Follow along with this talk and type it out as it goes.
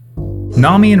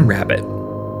Nami and Rabbit,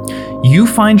 you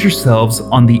find yourselves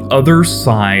on the other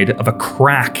side of a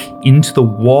crack into the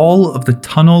wall of the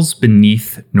tunnels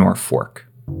beneath Norfork.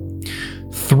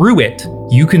 Through it,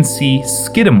 you can see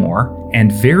Skidamore,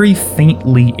 and very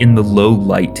faintly in the low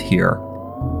light here,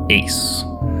 Ace.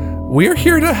 We're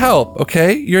here to help,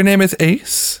 okay? Your name is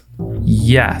Ace?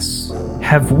 Yes.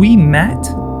 Have we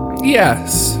met?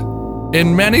 Yes.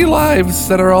 In many lives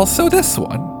that are also this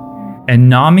one. And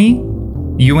Nami,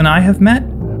 you and I have met?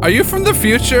 Are you from the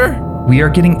future? We are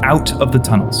getting out of the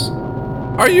tunnels.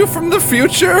 Are you from the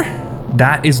future?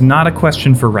 That is not a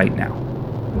question for right now.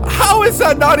 How is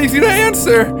that not easy to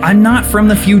answer? I'm not from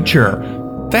the future.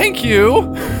 Thank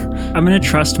you. I'm gonna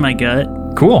trust my gut.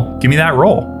 Cool. Give me that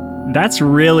roll. That's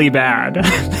really bad.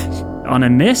 On a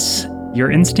miss, your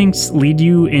instincts lead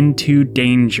you into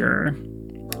danger.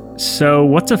 So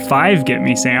what's a 5 get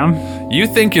me, Sam? You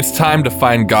think it's time to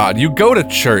find God. You go to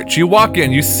church. You walk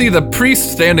in. You see the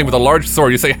priest standing with a large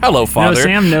sword. You say, "Hello, Father." No,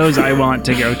 Sam knows I want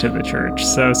to go to the church,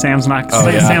 so Sam's not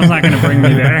yeah. Sam's not going to bring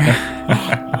me there.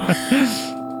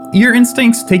 Your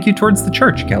instincts take you towards the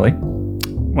church, Kelly.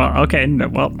 Well, okay. No,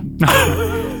 well,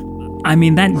 I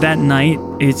mean that night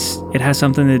it has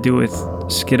something to do with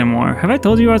Skidamore. Have I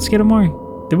told you about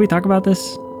Skidamore? Did we talk about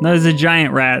this? No, there's a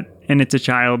giant rat. And it's a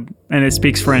child, and it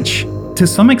speaks French. To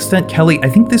some extent, Kelly, I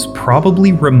think this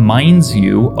probably reminds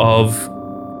you of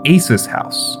Ace's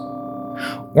house.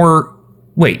 Or,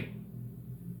 wait,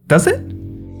 does it?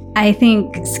 I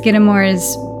think Skidamore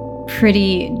is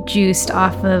pretty juiced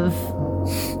off of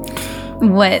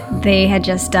what they had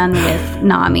just done with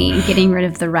Nami, getting rid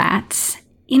of the rats.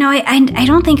 You know, I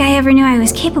don't think I ever knew I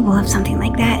was capable of something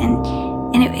like that,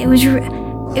 and it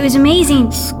was amazing.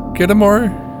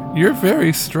 Skidamore, you're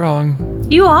very strong.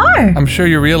 You are. I'm sure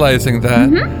you're realizing that.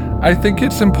 Mm-hmm. I think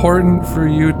it's important for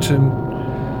you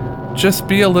to just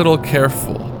be a little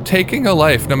careful. Taking a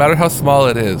life, no matter how small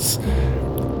it is,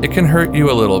 it can hurt you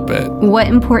a little bit. What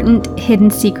important hidden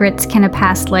secrets can a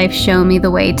past life show me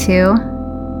the way to?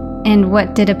 And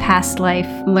what did a past life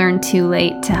learn too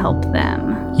late to help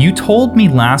them? You told me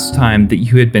last time that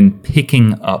you had been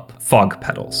picking up fog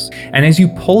petals. And as you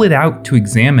pull it out to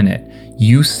examine it,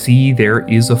 you see there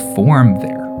is a form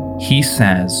there. He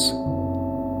says,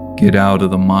 "Get out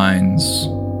of the mines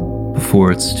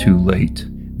before it's too late."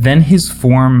 Then his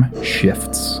form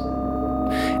shifts,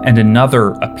 and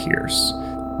another appears.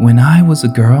 "When I was a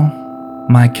girl,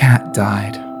 my cat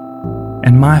died,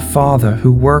 and my father,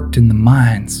 who worked in the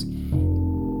mines,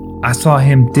 I saw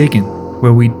him digging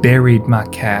where we'd buried my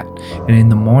cat, and in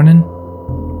the morning,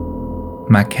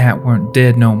 my cat weren't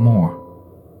dead no more."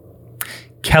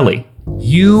 Kelly,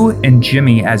 you and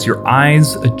Jimmy, as your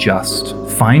eyes adjust,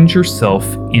 find yourself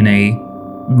in a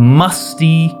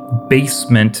musty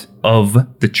basement of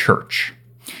the church.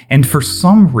 And for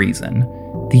some reason,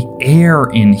 the air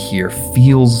in here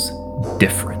feels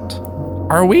different.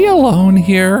 Are we alone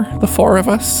here, the four of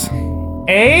us?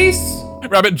 Ace?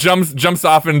 Rabbit jumps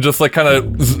off and just like kind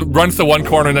of runs to one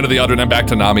corner and then to the other and then back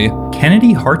to Nami.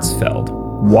 Kennedy Hartsfeld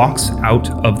walks out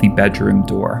of the bedroom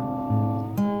door.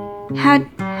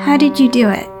 How did you do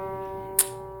it?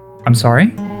 I'm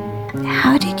sorry?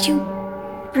 How did you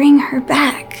bring her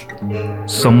back?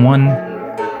 Someone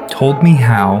told me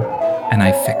how, and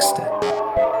I fixed it.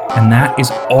 And that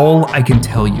is all I can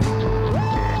tell you.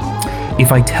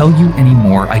 If I tell you any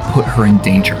more, I put her in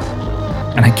danger.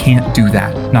 And I can't do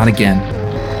that, not again.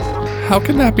 How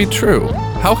can that be true?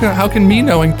 How can me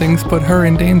knowing things put her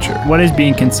in danger? What is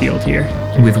being concealed here?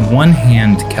 With one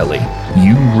hand, Kelly,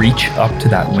 you reach up to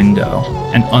that window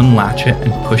and unlatch it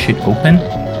and push it open.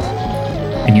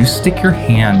 And you stick your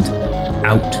hand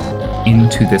out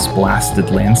into this blasted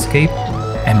landscape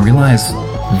and realize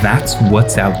that's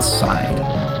what's outside.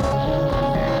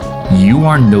 You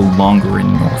are no longer in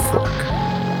Norfork.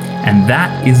 And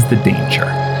that is the danger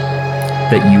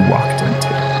that you walked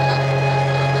into.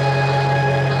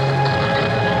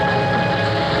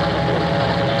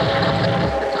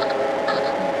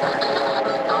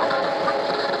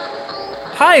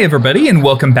 Hi, everybody, and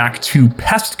welcome back to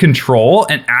Pest Control,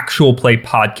 an actual play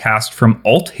podcast from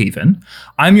Althaven.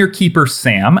 I'm your keeper,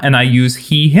 Sam, and I use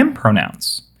he, him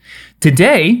pronouns.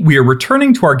 Today, we are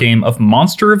returning to our game of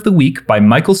Monster of the Week by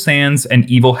Michael Sands and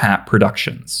Evil Hat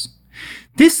Productions.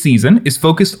 This season is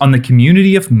focused on the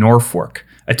community of Norfork,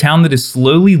 a town that is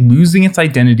slowly losing its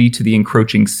identity to the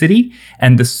encroaching city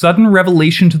and the sudden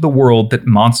revelation to the world that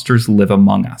monsters live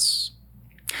among us.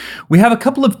 We have a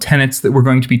couple of tenets that we're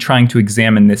going to be trying to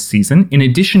examine this season, in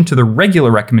addition to the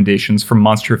regular recommendations from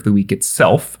Monster of the Week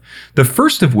itself, the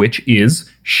first of which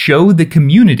is show the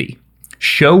community.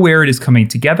 Show where it is coming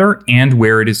together and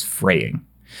where it is fraying.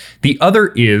 The other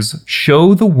is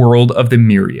show the world of the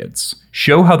myriads.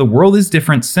 Show how the world is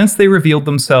different since they revealed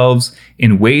themselves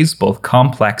in ways both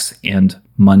complex and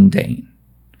mundane.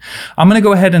 I'm going to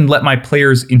go ahead and let my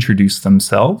players introduce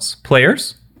themselves.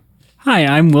 Players? Hi,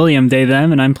 I'm William They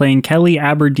Them, and I'm playing Kelly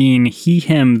Aberdeen He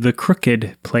Him the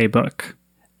Crooked playbook.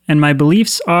 And my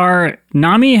beliefs are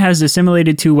Nami has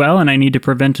assimilated too well and I need to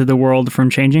prevent the world from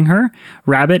changing her.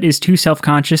 Rabbit is too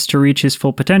self-conscious to reach his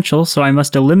full potential, so I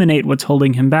must eliminate what's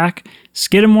holding him back.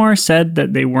 Skidamore said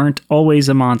that they weren't always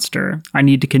a monster. I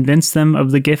need to convince them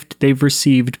of the gift they've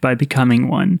received by becoming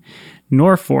one.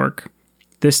 Norfork.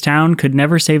 This town could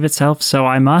never save itself, so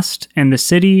I must, and the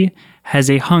city has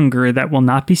a hunger that will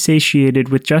not be satiated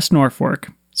with just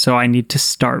Norfork, so I need to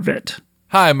starve it.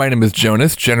 Hi, my name is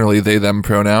Jonas, generally they, them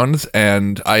pronouns,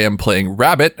 and I am playing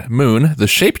Rabbit, Moon, the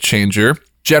shape changer,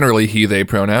 generally he, they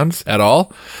pronouns at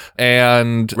all.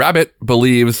 And Rabbit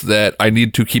believes that I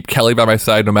need to keep Kelly by my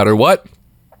side no matter what.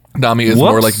 Nami is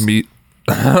more like me.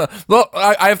 Well,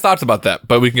 I have thoughts about that,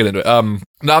 but we can get into it.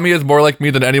 Nami is more like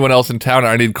me than anyone else in town, and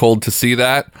I need Cold to see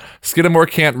that. Skidamore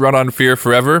can't run on fear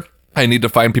forever. I need to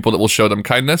find people that will show them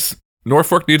kindness.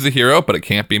 Norfolk needs a hero, but it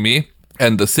can't be me.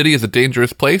 And the city is a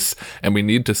dangerous place, and we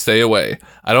need to stay away.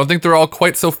 I don't think they're all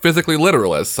quite so physically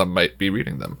literal as some might be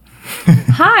reading them.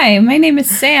 Hi, my name is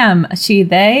Sam, she,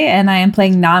 they, and I am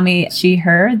playing Nami, she,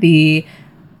 her, the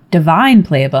divine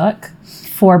playbook.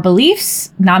 For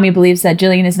beliefs, Nami believes that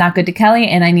Jillian is not good to Kelly,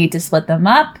 and I need to split them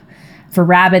up. For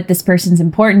Rabbit, this person's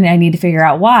important, and I need to figure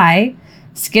out why.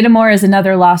 Skidamore is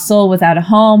another lost soul without a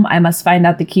home. I must find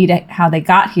out the key to how they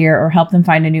got here or help them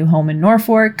find a new home in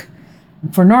Norfork.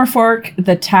 For Norfork,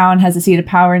 the town has a seat of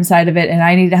power inside of it, and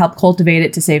I need to help cultivate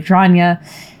it to save Dranya.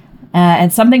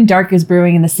 And something dark is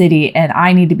brewing in the city, and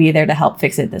I need to be there to help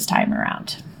fix it this time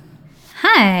around.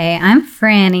 Hi, I'm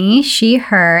Franny, she,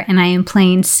 her, and I am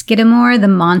playing Skidamore the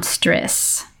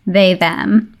Monstrous, they,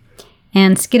 them.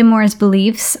 And Skidamore's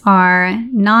beliefs are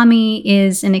Nami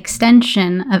is an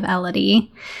extension of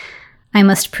Elodie. I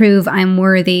must prove I'm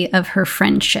worthy of her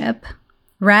friendship.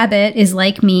 Rabbit is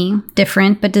like me,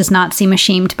 different, but does not seem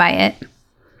ashamed by it.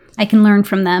 I can learn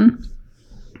from them.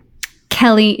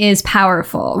 Kelly is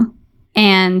powerful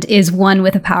and is one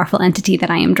with a powerful entity that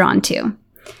I am drawn to.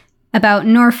 About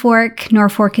Norfork,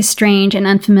 Norfork is strange and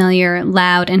unfamiliar,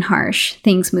 loud and harsh.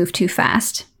 Things move too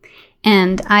fast.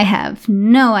 And I have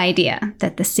no idea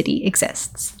that the city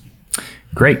exists.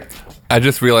 Great. I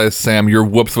just realized, Sam, your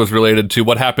whoops was related to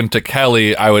what happened to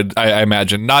Kelly, I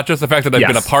imagine. Not just the fact that I've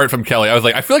been apart from Kelly. I was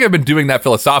like, I feel like I've been doing that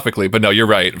philosophically, but no, you're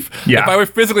right. Yeah. If I were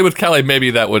physically with Kelly,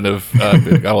 maybe that wouldn't have gone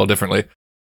a little differently.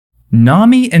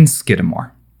 Nami and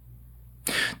Skidamore.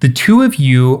 The two of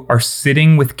you are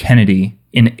sitting with Kennedy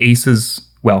in Ace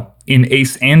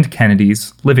and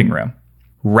Kennedy's living room.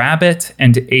 Rabbit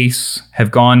and Ace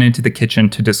have gone into the kitchen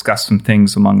to discuss some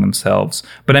things among themselves,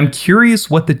 but I'm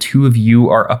curious what the two of you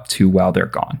are up to while they're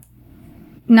gone.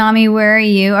 Nami, where are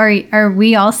you? Are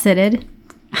we all seated?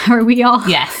 Are we all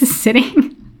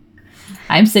sitting?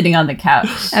 I'm sitting on the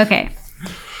couch. Okay.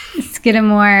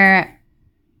 Skidamore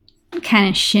kind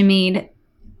of shimmied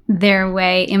their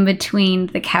way in between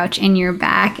the couch and your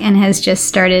back and has just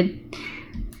started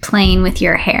playing with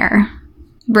your hair,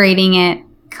 braiding it,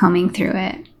 combing through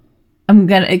it.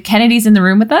 Kennedy's in the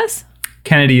room with us?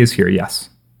 Kennedy is here, yes.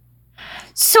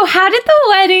 So how did the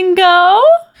wedding go?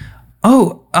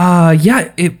 Oh,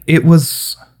 yeah, it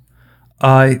was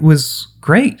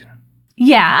great.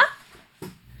 Yeah?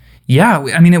 Yeah,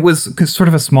 I mean, it was sort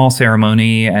of a small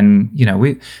ceremony, and, you know,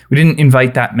 we didn't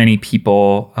invite that many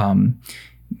people.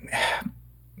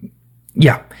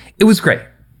 Yeah, it was great.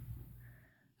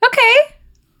 Okay.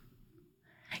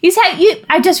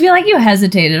 I just feel like you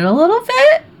hesitated a little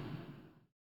bit.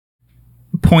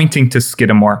 Pointing to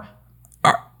Skidamore.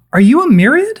 Are you a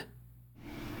myriad?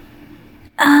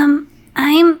 I'm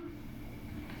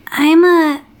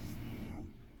a...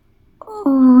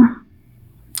 Oh...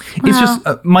 It's just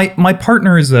my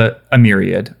partner is a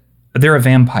myriad. They're a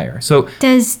vampire. So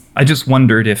I just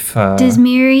wondered if does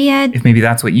myriad, if maybe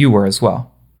that's what you were as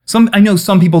well. I know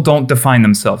some people don't define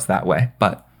themselves that way,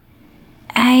 but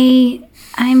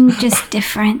I'm just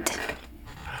different.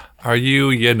 Are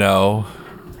you, you know?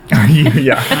 Are you?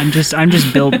 Yeah. I'm just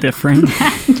built different.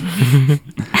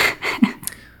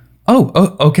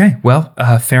 Oh, okay. Well,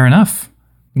 fair enough.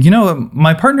 You know,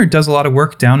 my partner does a lot of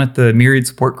work down at the Myriad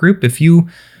Support Group. If you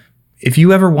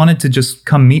ever wanted to just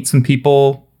come meet some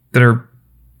people that are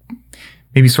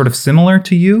maybe sort of similar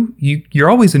to you're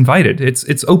always invited.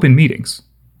 It's open meetings.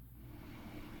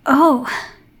 Oh.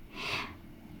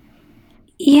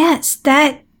 Yes,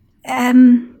 that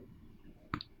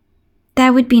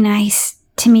would be nice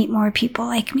to meet more people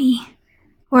like me.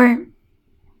 Or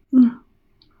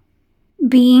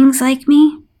beings like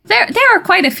me. There are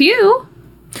quite a few.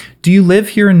 Do you live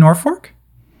here in Norfork?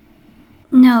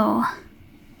 No.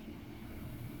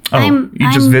 Oh,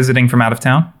 you're just visiting from out of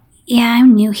town? Yeah,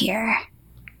 I'm new here.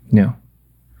 No.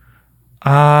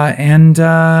 How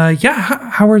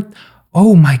are...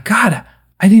 Oh my God,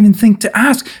 I didn't even think to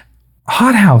ask.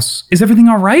 Hothouse, is everything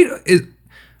all right?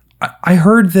 I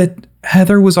heard that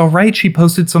Heather was all right. She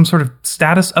posted some sort of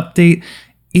status update.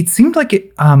 It seemed like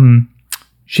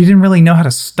she didn't really know how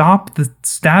to stop the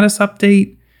status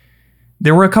update.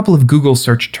 There were a couple of Google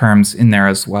search terms in there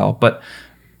as well, but...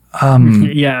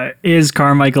 Yeah, is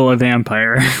Carmichael a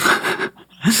vampire?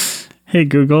 Hey,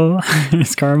 Google,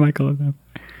 is Carmichael a vampire?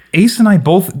 Ace and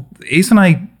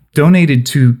I donated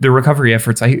to the recovery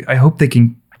efforts. I hope they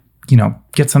can,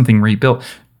 get something rebuilt.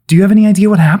 Do you have any idea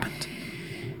what happened?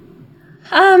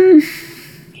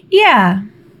 Yeah.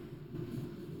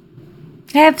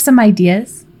 I have some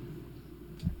ideas.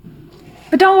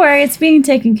 But don't worry, it's being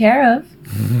taken care of.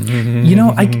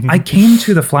 I came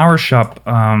to the flower shop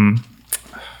a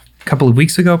couple of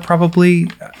weeks ago, probably.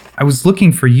 I was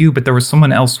looking for you, but there was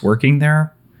someone else working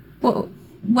there.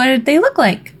 What did they look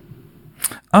like?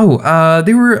 Oh,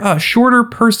 they were a shorter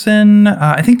person.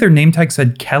 I think their name tag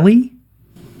said Kelly.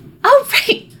 Oh,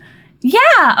 right.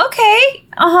 Yeah, okay.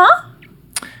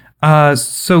 Uh-huh.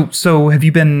 So have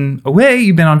you been away?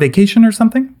 You've been on vacation or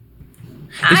something?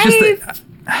 It's just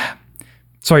that,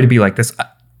 sorry to be like this.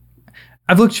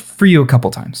 I've looked for you a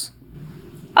couple times.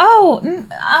 Oh,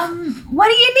 what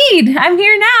do you need? I'm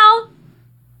here now.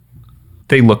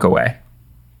 They look away.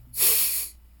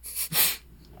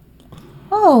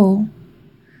 Oh.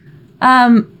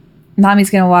 Nami's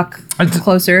gonna walk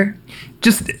closer.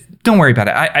 Just don't worry about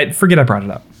it. I forget I brought it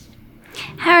up.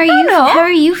 How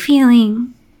are you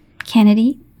feeling,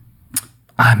 Kennedy?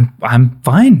 I'm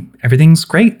fine. Everything's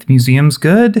great. The museum's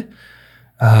good.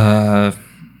 Yeah.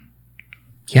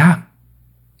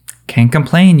 Can't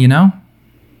complain, And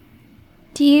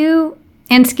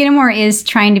Skidamore is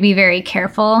trying to be very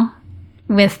careful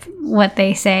with what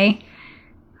they say.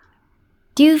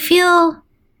 Do you feel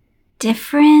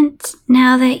different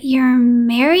now that you're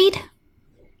married?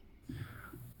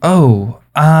 Oh,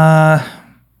 I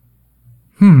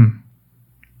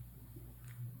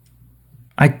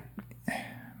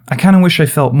kind of wish I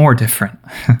felt more different,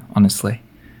 honestly.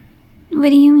 What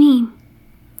do you mean?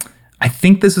 I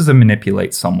think this is a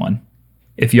manipulate someone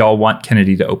if y'all want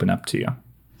Kennedy to open up to you.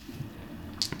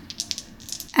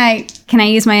 Can I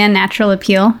use my unnatural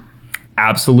appeal?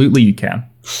 Absolutely you can.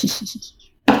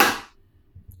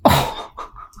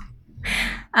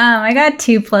 I got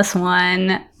 2 +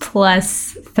 1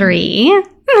 + 3.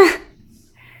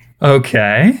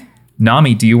 Okay.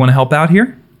 Nami, do you want to help out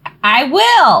here? I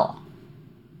will.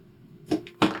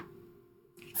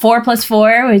 4 +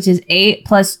 4, which is 8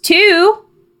 + 2,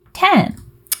 10.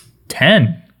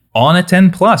 10. On a 10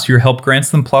 plus, your help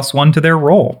grants them +1 to their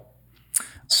roll.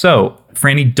 So,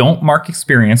 Franny, don't mark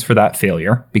experience for that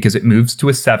failure because it moves to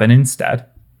a 7 instead.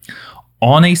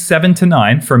 On a 7 to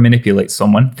 9 for manipulate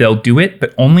someone, they'll do it,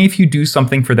 but only if you do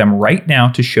something for them right now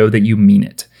to show that you mean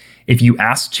it. If you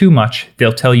ask too much,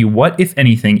 they'll tell you what, if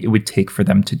anything, it would take for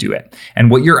them to do it.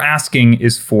 And what you're asking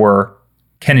is for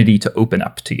Kennedy to open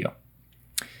up to you.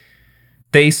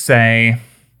 They say,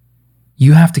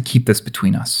 you have to keep this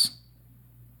between us.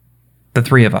 The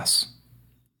 3 of us.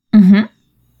 Mm-hmm.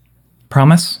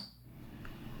 Promise?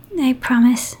 I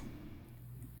promise.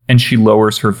 And she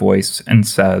lowers her voice and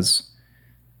says,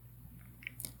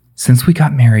 since we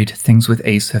got married, things with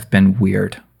Ace have been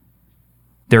weird.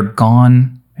 They're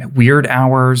gone at weird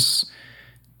hours.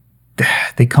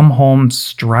 They come home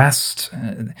stressed.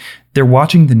 They're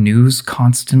watching the news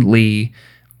constantly.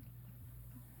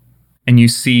 And you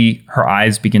see her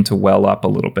eyes begin to well up a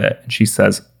little bit. And she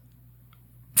says,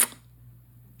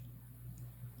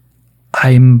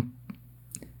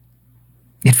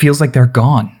 it feels like they're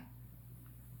gone.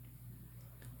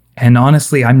 And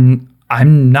honestly, I'm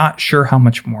not sure how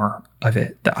much more of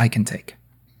it that I can take.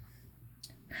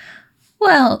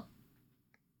 Well,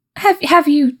 have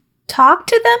you talked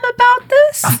to them about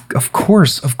this? Of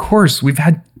course.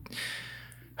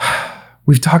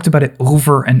 We've talked about it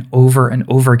over and over and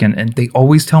over again, and they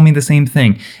always tell me the same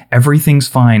thing. Everything's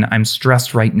fine. I'm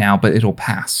stressed right now, but it'll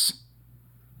pass.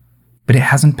 But it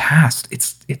hasn't passed.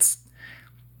 It's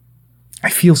I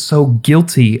feel so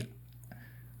guilty.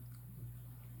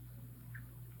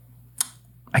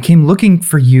 I came looking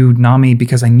for you, Nami,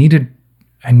 because I needed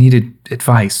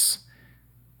advice.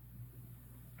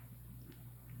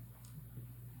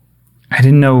 I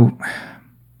didn't know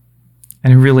I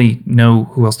don't really know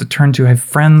who else to turn to. I have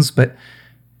friends, but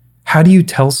how do you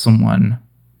tell someone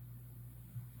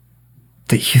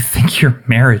that you think your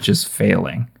marriage is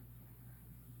failing?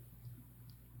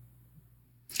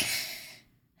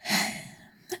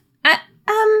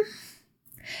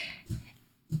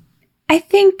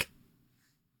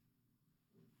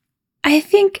 I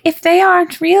think if they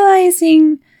aren't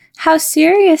realizing how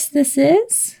serious this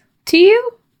is to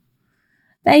you,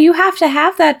 that you have to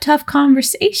have that tough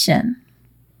conversation.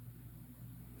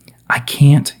 I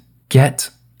can't get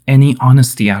any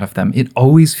honesty out of them. It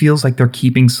always feels like they're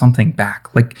keeping something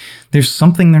back. Like there's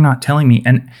something they're not telling me.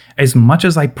 And as much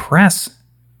as I press,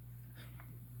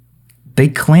 they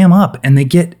clam up and they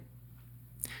get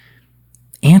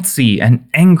antsy and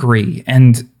angry,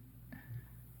 and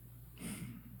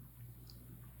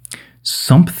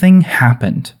something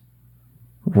happened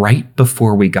right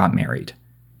before we got married,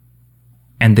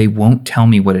 and they won't tell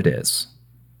me what it is.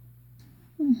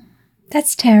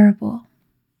 That's terrible.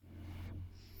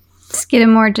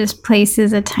 Skidamore just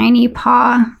places a tiny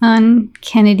paw on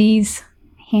Kennedy's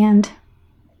hand.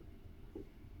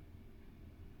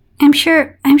 I'm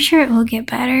sure it will get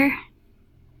better.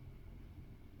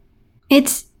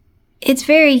 It's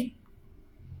very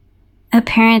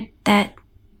apparent that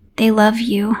they love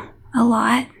you a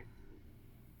lot.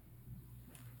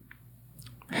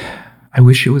 I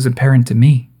wish it was apparent to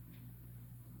me.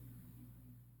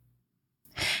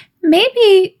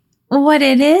 Maybe what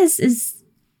it is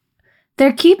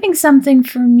they're keeping something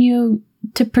from you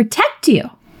to protect you.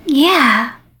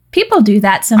 Yeah. People do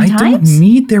that sometimes. I don't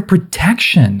need their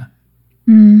protection.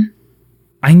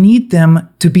 I need them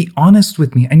to be honest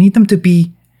with me. I need them to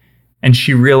be... And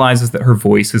she realizes that her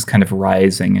voice is kind of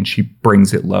rising, and she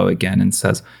brings it low again and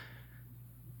says,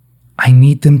 I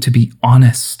need them to be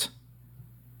honest.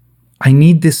 I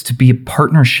need this to be a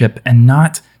partnership and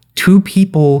not two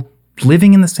people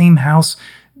living in the same house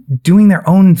doing their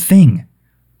own thing.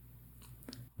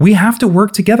 We have to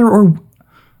work together, or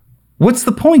what's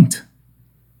the point?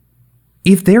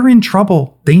 If they're in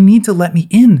trouble, they need to let me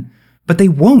in, but they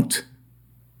won't.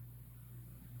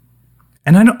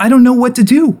 And I don't know what to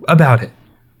do about it.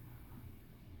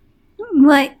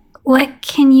 What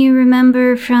can you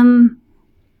remember from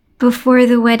before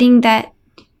the wedding that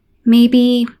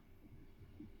maybe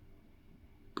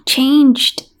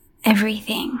changed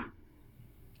everything?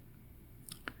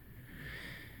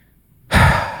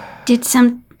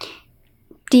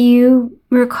 Do you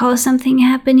recall something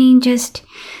happening, just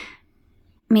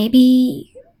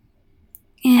maybe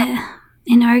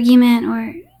an argument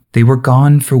or... They were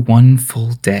gone for one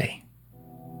full day.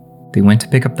 They went to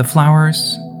pick up the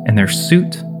flowers and their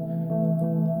suit.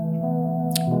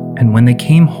 And when they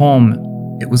came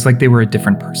home, it was like they were a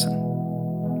different person.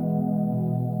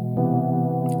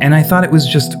 And I thought it was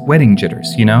just wedding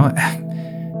jitters, you know?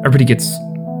 Everybody gets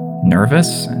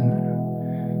nervous.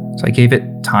 And so I gave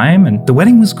it time, and the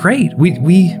wedding was great. We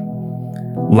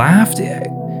laughed.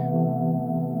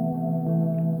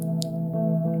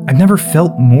 I've never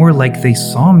felt more like they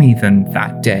saw me than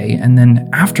that day. And then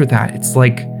after that, it's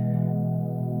like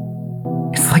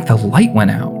the light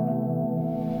went out.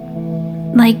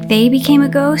 Like they became a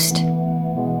ghost?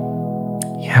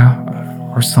 Yeah,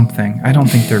 or something. I don't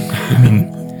think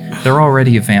they're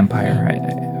already a vampire. I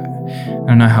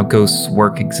don't know how ghosts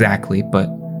work exactly, but...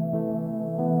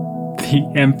 The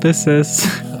emphasis.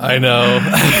 I know.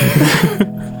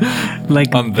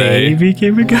 Like On they they.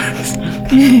 became a ghost.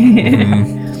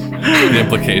 The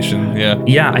implication, yeah.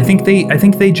 Yeah, I think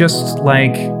they just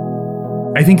like...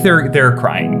 I think they're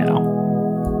crying now.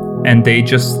 And they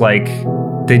just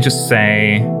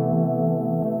say...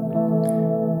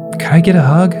 Can I get a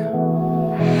hug?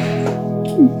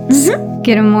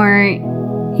 Skidamore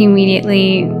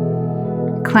immediately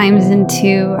climbs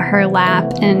into her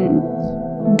lap and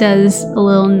does a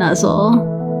little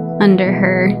nuzzle under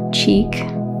her cheek.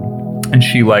 And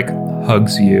she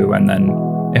hugs you, and then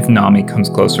if Nami comes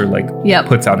closer, Yep.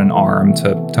 puts out an arm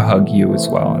to hug you as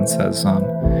well, and says,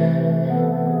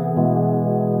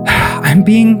 I'm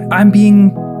being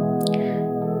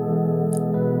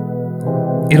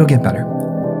it'll get better.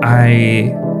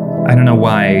 I don't know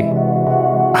why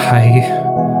I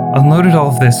unloaded all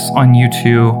of this on you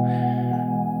two.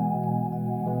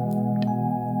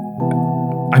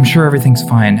 I'm sure everything's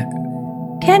fine.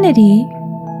 Kennedy,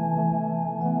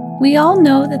 we all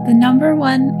know that the number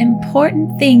one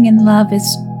important thing in love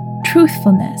is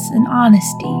truthfulness and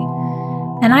honesty.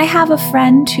 And I have a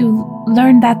friend who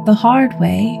learned that the hard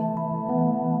way.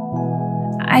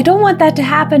 I don't want that to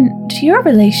happen to your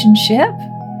relationship.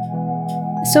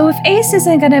 So if Ace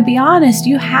isn't going to be honest,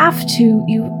 you have to.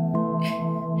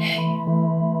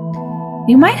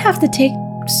 You might have to take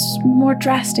more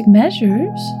drastic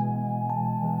measures.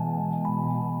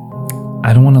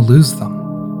 I don't want to lose them.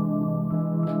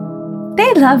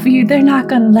 They love you. They're not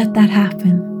going to let that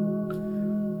happen.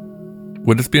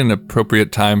 Would this be an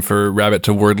appropriate time for Rabbit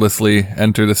to wordlessly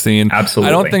enter the scene? Absolutely.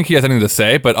 I don't think he has anything to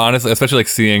say, but honestly, especially like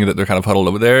seeing that they're kind of huddled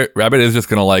over there, Rabbit is just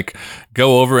going to like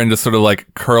go over and just sort of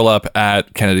like curl up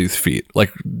at Kennedy's feet,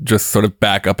 like just sort of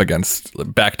back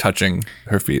touching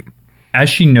her feet. As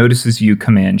she notices you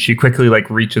come in, she quickly like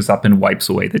reaches up and wipes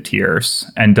away the tears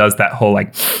and does that whole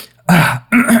like,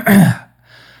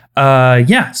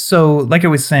 yeah. So like I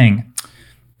was saying,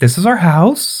 this is our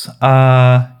house.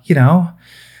 You know,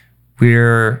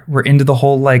 we're into the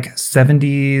whole like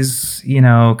 70s, you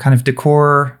know, kind of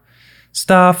decor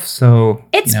stuff. So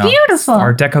It's you know, beautiful.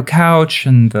 Art Deco couch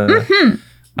and the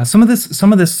some of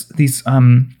these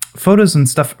photos and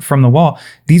stuff from the wall.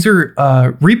 These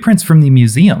are reprints from the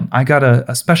museum. I got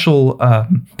a special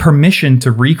permission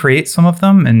to recreate some of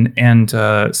them and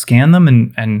scan them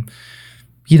and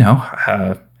you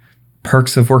know.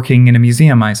 Perks of working in a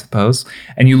museum, I suppose.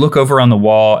 And you look over on the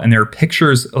wall and there are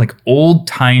pictures, like old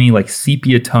timey, like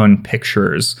sepia tone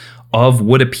pictures of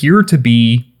what appear to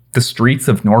be the streets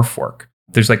of Norfork.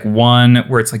 There's like one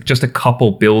where it's like just a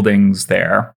couple buildings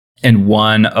there and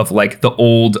one of like the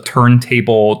old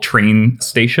turntable train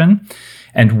station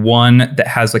and one that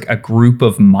has like a group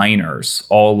of miners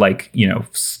all like, you know,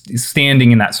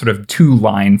 standing in that sort of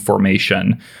 2-line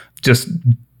formation, just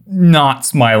not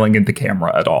smiling at the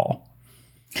camera at all.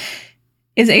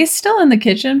 Is Ace still in the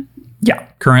kitchen? Yeah,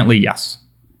 currently, yes.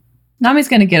 Nami's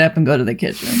going to get up and go to the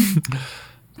kitchen.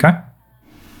 Okay.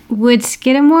 Would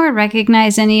Skidamore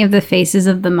recognize any of the faces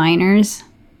of the miners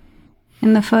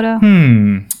in the photo?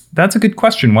 That's a good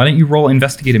question. Why don't you roll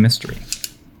Investigate a Mystery?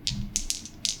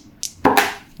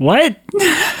 What?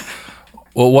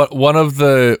 Well, one of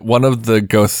the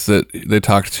ghosts that they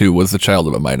talked to was the child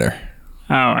of a miner.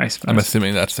 Oh, I suppose. I'm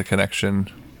assuming that's the connection.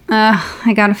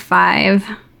 I got a 5.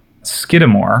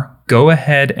 Skidamore, go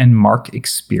ahead and mark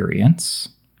experience.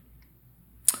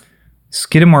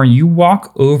 Skidamore, you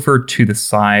walk over to the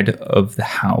side of the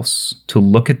house to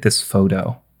look at this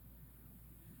photo.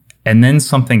 And then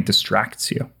something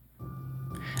distracts you.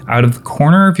 Out of the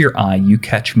corner of your eye, you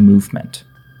catch movement.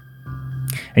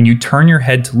 And you turn your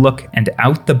head to look, and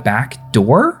out the back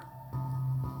door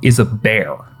is a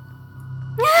bear.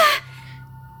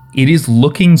 It is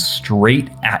looking straight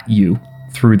at you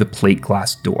through the plate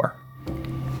glass door.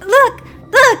 Look!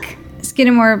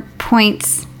 Skidamore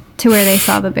points to where they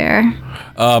saw the bear.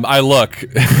 I look.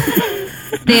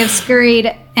 They have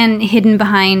scurried and hidden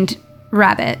behind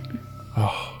Rabbit.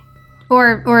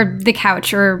 Or the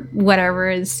couch or whatever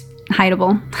is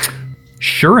hideable.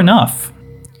 Sure enough,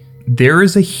 there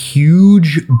is a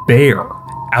huge bear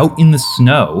out in the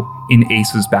snow in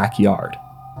Ace's backyard.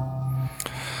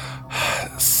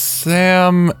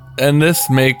 Sam, and this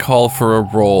may call for a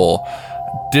roll.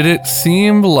 Did it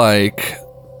seem like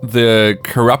the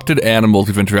corrupted animals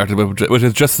we've interacted with, which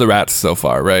is just the rats so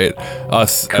far, right?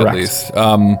 Us, Correct. at least.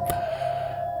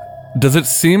 Does it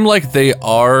seem like they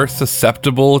are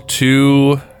susceptible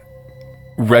to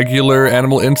regular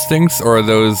animal instincts, or are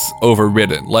those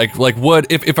overridden? Like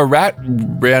would if a rat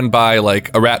ran by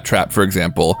like a rat trap, for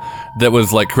example, that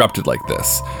was like corrupted like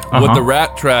this, would the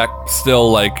rat trap still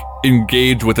like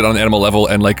engage with it on an animal level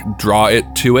and like draw it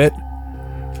to it?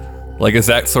 Like, is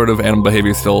that sort of animal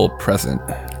behavior still present?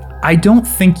 I don't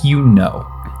think you know.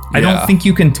 I Yeah. don't think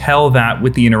you can tell that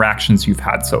with the interactions you've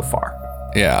had so far.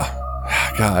 Yeah.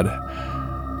 God.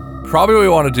 Probably what we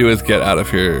want to do is get out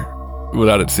of here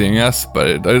without it seeing us, but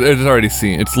it's already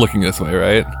seen. It's looking this way,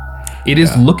 right? It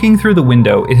is looking through the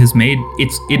window. It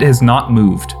has not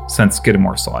moved since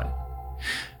Skidamore saw it.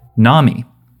 Nami,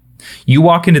 you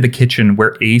walk into the kitchen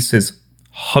where Ace is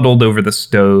huddled over the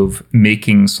stove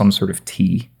making some sort of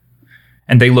tea.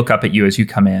 And they look up at you as you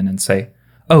come in and say,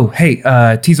 "Oh, hey,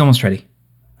 tea's almost ready.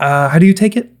 How do you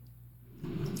take it?"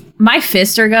 My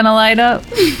fists are going to light up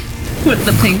with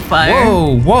the pink fire.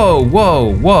 Whoa, whoa,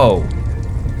 whoa, whoa.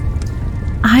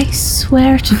 I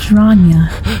swear to Dranya,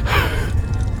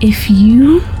 if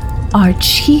you are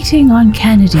cheating on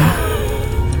Kennedy,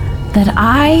 that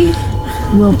I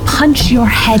will punch your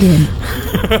head in.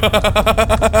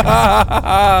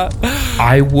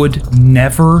 I would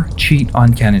never cheat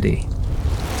on Kennedy.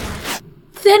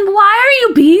 Then why are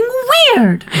you being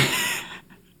weird?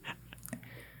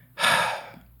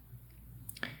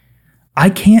 I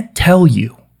can't tell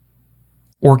you,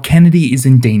 or Kennedy is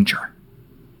in danger.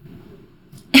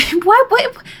 What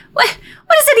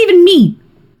does that even mean?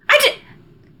 I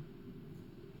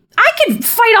can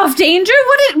fight off danger.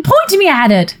 Point me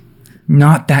at it.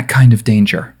 Not that kind of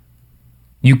danger.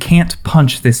 You can't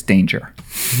punch this danger.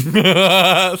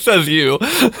 Says you.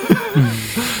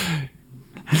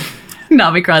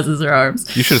 Nami crosses her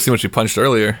arms. You should have seen what she punched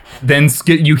earlier. Then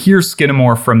you hear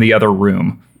Skidamore from the other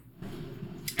room.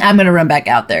 I'm going to run back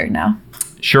out there now.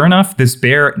 Sure enough, this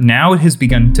bear, now it has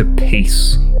begun to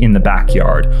pace in the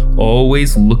backyard,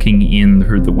 always looking in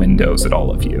through the windows at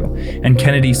all of you. And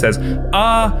Kennedy says,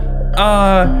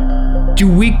 do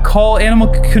we call animal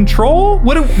control?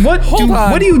 What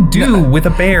do you do with a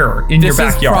bear in your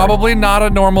backyard? This is probably not a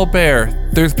normal bear.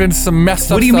 There's been some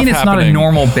messed up stuff happening. What do you mean it's not a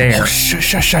normal bear? Oh,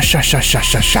 shh.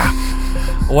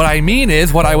 What I mean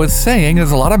is, what I was saying,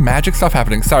 there's a lot of magic stuff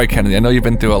happening. Sorry, Kennedy, I know you've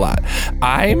been through a lot.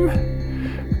 I'm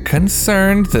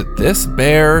concerned that this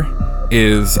bear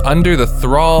is under the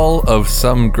thrall of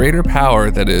some greater power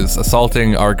that is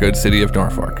assaulting our good city of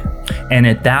Norfork. And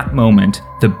at that moment,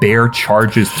 the bear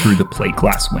charges through the plate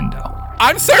glass window.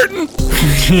 I'm certain!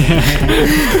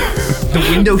 The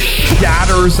window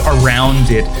shatters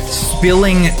around it,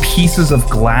 spilling pieces of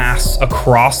glass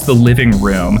across the living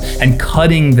room and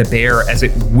cutting the bear as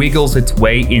it wiggles its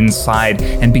way inside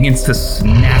and begins to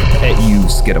snap at you,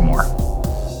 Skidamore.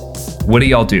 What do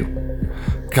y'all do?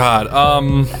 God,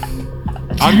 I'm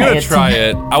gonna try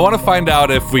it. I want to find out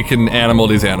if we can animal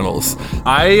these animals.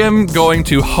 I am going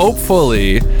to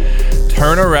hopefully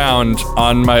turn around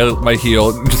on my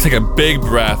heel, just take a big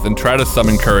breath and try to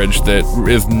summon courage that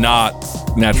is not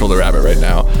natural to Rabbit right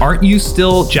now. Aren't you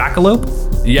still Jackalope?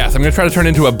 Yes, I'm gonna try to turn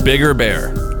into a bigger bear.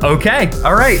 Okay,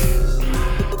 all right.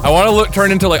 I want to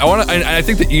turn into I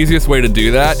think the easiest way to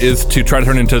do that is to try to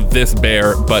turn into this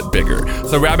bear, but bigger.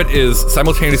 So Rabbit is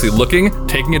simultaneously looking,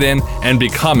 taking it in, and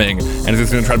becoming, and is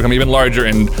just going to try to become even larger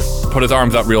and put his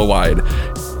arms out real wide.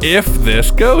 If this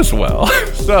goes well.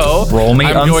 So roll me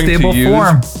unstable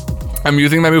form. I'm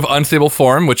using my move Unstable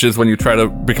Form, which is when you try to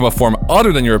become a form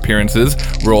other than your appearances.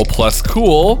 Roll plus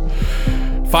cool.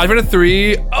 5 and a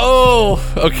 3.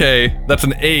 Oh, okay. That's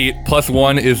an 8. Plus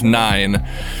 1 is 9.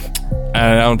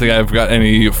 And I don't think I've got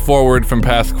any forward from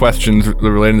past questions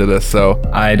relating to this, so.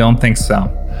 I don't think so.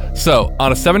 So,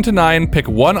 on a 7 to 9, pick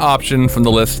one option from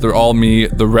the list. They're all me.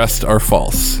 The rest are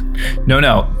false.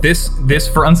 No. This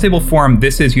for unstable form,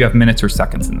 this is you have minutes or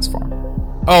seconds in this form.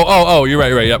 Oh, you're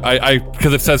right. Yep. I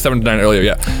because it says 7 to 9 earlier,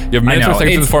 yeah. You have minutes or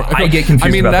seconds in this form. I get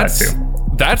confused about that too.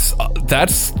 That's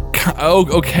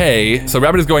okay. So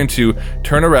Rabbit is going to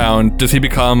turn around. Does he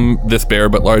become this bear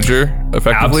but larger,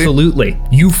 effectively? Absolutely.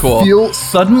 You feel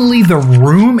suddenly the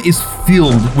room is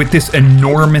filled with this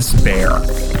enormous bear.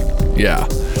 Yeah.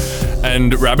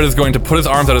 And Rabbit is going to put his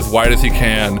arms out as wide as he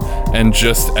can and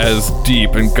just as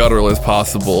deep and guttural as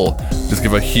possible, just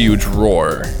give a huge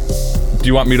roar. Do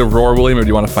you want me to roar, William, or do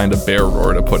you want to find a bear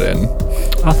roar to put in?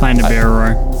 I'll find a bear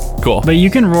roar. Cool. But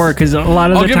you can roar because a lot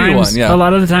of I'll the give you times, one, yeah. a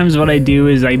lot of the times, what I do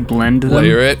is I blend them.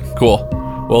 Layer it. Cool.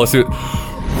 Well, let's do it.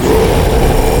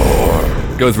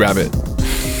 Goes Rabbit.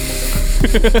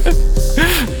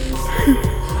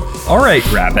 All right,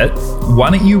 Rabbit.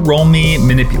 Why don't you roll me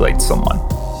manipulate someone?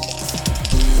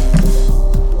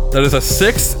 That is a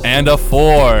 6 and a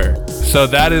 4. So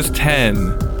that is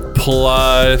 10.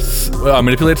 Plus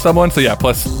manipulate someone. So yeah,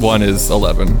 plus 1 is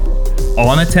 11.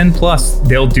 On a 10 plus,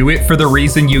 they'll do it for the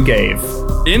reason you gave.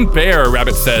 In bear,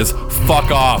 Rabbit says,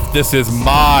 "Fuck off. This is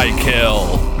my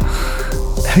kill."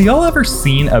 Have y'all ever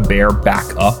seen a bear back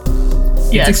up?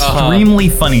 Yes. It's extremely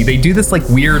funny. They do this like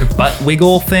weird butt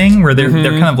wiggle thing where they're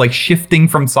kind of like shifting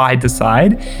from side to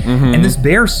side. And this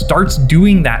bear starts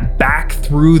doing that back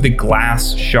through the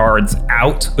glass shards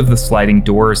out of the sliding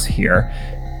doors here,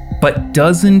 but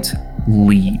doesn't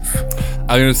leave.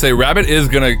 I'm gonna say Rabbit is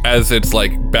gonna, as it's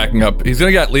like backing up, he's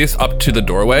gonna get at least up to the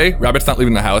doorway. Rabbit's not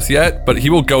leaving the house yet, but he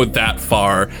will go that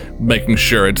far, making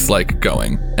sure it's like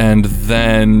going. And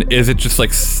then is it just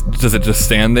like, does it just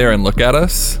stand there and look at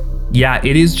us? Yeah,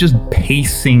 it is just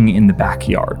pacing in the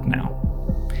backyard now.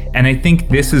 And I think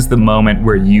this is the moment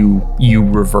where you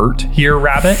revert here,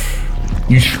 Rabbit.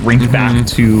 You shrink back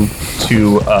to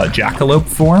jackalope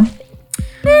form.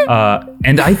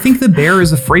 And I think the bear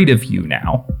is afraid of you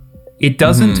now. It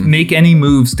doesn't make any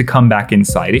moves to come back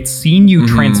inside. It's seen you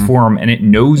transform and it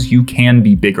knows you can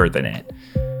be bigger than it.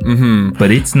 But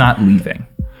it's not leaving.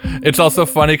 It's also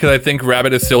funny because I think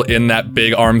Rabbit is still in that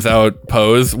big arms out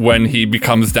pose when he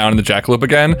becomes down in the jackalope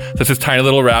again. So it's this tiny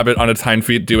little rabbit on its hind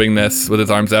feet doing this with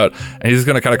his arms out. And he's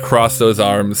going to kind of cross those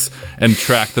arms and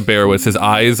track the bear with his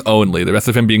eyes only. The rest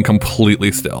of him being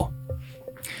completely still.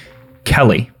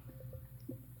 Kelly.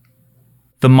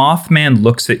 The Mothman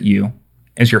looks at you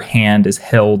as your hand is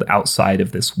held outside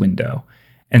of this window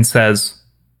and says,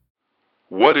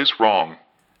 "What is wrong?"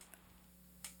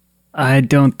 I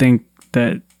don't think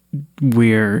that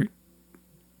we're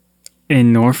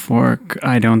in Norfork,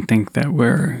 I don't think that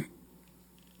we're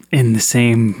in the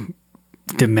same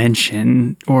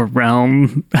dimension or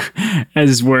realm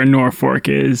as where Norfork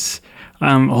is.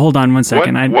 Hold on one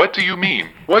second. What do you mean?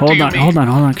 Hold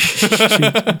on. Shh.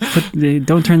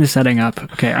 Don't turn the setting up.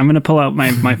 Okay, I'm going to pull out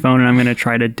my phone and I'm going to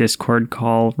try to Discord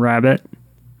call Rabbit.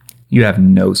 You have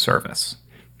no service.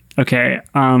 Okay,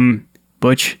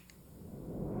 Butch.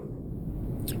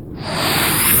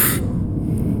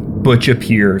 Butch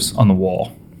appears on the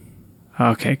wall.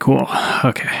 Okay, cool.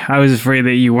 Okay, I was afraid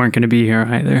that you weren't going to be here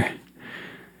either.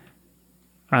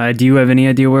 Do you have any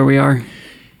idea where we are?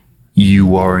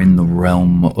 You are in the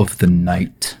realm of the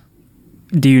night.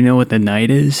 Do you know what the night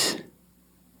is?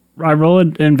 I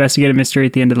rolled an investigative mystery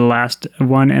at the end of the last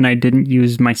one, and I didn't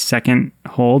use my second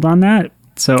hold on that.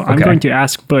 So I'm going to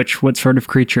ask Butch, what sort of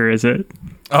creature is it?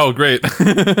 Oh, great.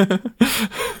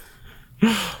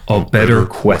 A better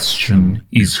question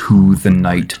is who the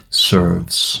night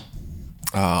serves.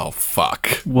 Oh, fuck.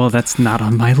 Well, that's not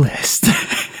on my list.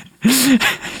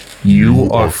 You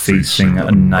are facing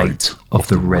a knight of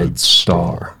the Red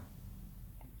Star.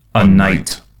 A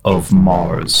knight of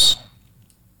Mars.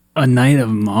 A knight of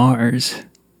Mars.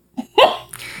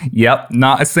 Yep,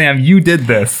 not Sam. You did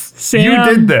this. Sam you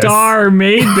did this. Dar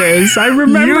made this. I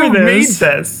remember you this. made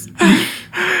this.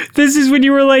 This is when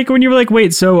you were like,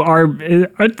 wait, so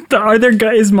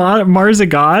is Mars a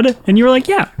god? And you were like,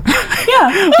 yeah.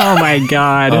 Yeah. Oh my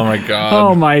god. Oh my god.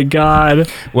 Oh my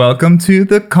god. Welcome to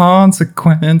the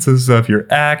consequences of your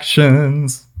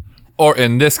actions. Or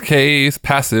in this case,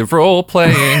 passive role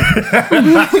playing.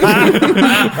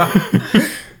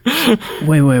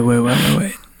 Wait.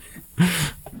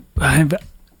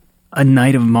 A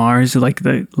knight of Mars, like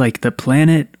the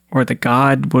planet or the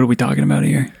god? What are we talking about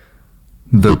here?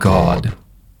 The god.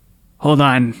 Hold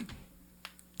on.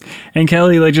 And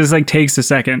Kelly just takes a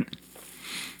second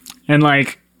and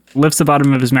lifts the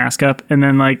bottom of his mask up and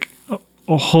then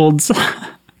holds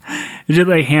just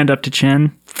hand up to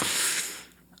chin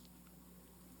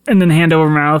and then hand over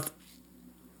mouth.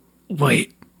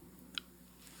 Wait.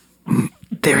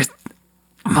 There's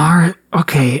Mars.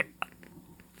 Okay.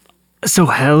 So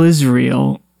hell is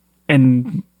real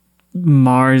and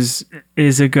Mars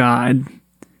is a god.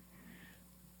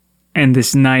 And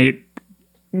this knight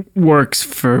works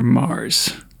for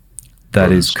Mars.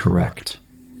 That is correct.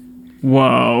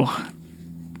 Whoa.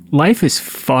 Life is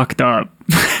fucked up.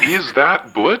 Is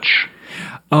that Butch?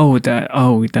 Oh,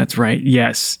 that's right.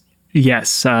 Yes. Yeah,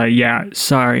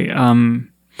 sorry.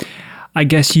 I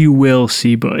guess you will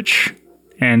see Butch.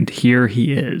 And here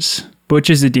he is. Butch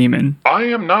is a demon. I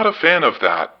am not a fan of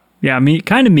that. Yeah, me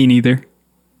neither.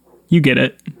 You get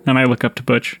it. And I look up to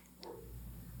Butch.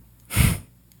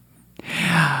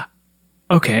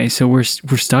 Okay, so we're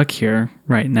stuck here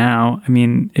right now. I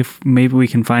mean, if maybe we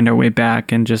can find our way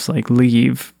back and just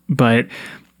leave. But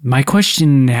my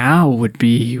question now would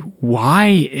be,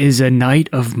 why is a knight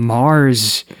of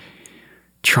Mars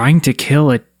trying to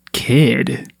kill a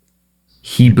kid?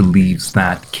 He believes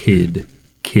that kid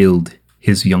killed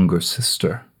his younger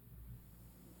sister.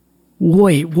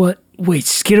 Wait, what? Wait,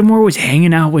 Skidamore was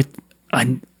hanging out with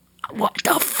what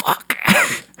the fuck?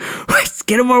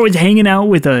 Skidamore was hanging out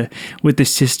with the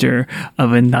sister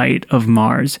of a knight of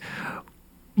Mars.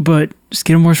 But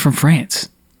Skidamore's from France.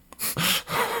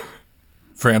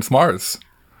 France Mars.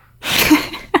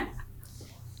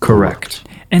 Correct.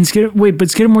 And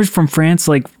Skidamore's from France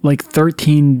like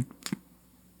 13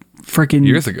 freaking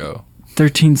years ago.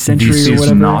 13th century this or whatever.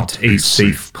 This is not a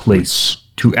safe place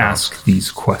to ask these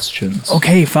questions.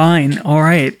 Okay, fine. All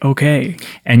right. Okay.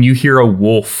 And you hear a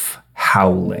wolf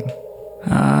howling.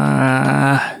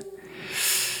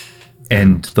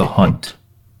 End the hunt.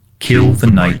 Kill the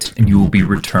knight and you will be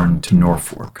returned to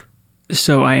Norfork.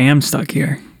 So I am stuck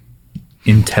here.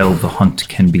 Until the hunt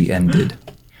can be ended.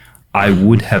 I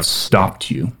would have stopped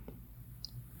you.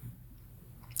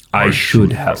 I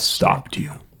should have stopped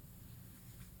you.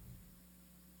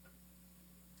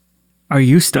 Are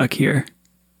you stuck here?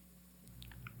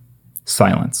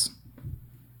 Silence.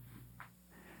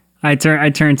 I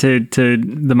turn to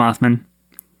the Mothman.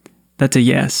 That's a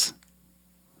yes.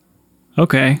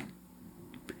 Okay.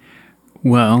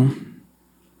 Well.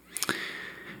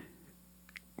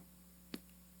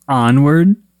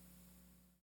 Onward.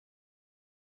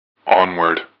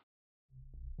 Onward.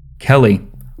 Kelly,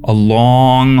 a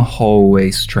long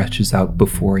hallway stretches out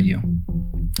before you.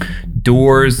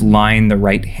 Doors line the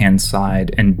right-hand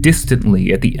side, and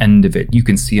distantly at the end of it, you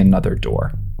can see another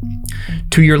door.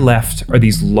 To your left are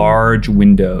these large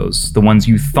windows, the ones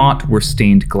you thought were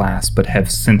stained glass but have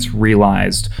since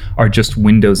realized are just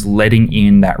windows letting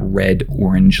in that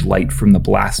red-orange light from the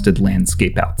blasted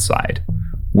landscape outside.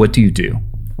 What do you do?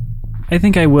 I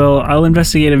think I'll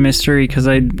investigate a mystery because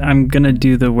I'm going to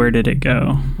do the where did it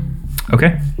go.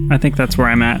 Okay. I think that's where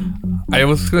I'm at.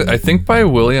 I think by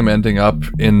William ending up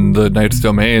in the Knight's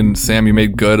Domain, Sam, you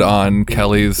made good on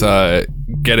Kelly's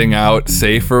getting out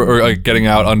safe or getting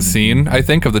out unseen, I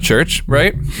think, of the church,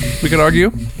 right? We could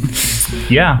argue.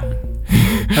 Yeah.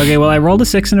 Okay, well, I rolled a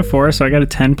 6 and a 4, so I got a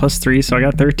 10 plus 3, so I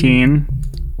got 13.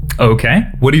 Okay.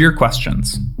 What are your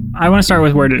questions? I want to start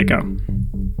with where did it go?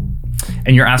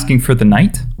 And you're asking for the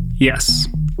knight? Yes.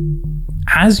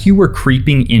 As you were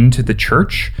creeping into the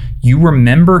church, you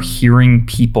remember hearing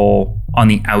people on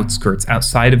the outskirts,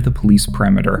 outside of the police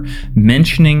perimeter,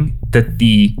 mentioning that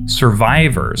the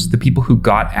survivors, the people who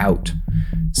got out,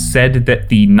 said that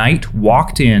the knight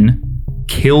walked in,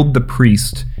 killed the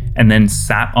priest, and then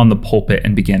sat on the pulpit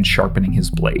and began sharpening his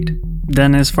blade.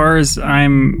 Then as far as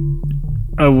I'm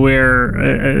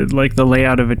aware, like the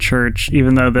layout of a church,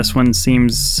 even though this one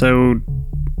seems so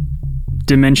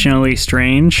dimensionally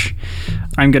strange,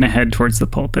 I'm going to head towards the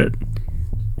pulpit.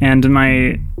 And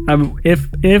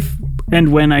if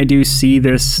and when I do see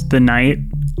the knight,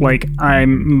 like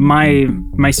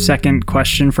my second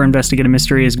question for investigate a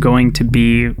mystery is going to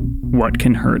be what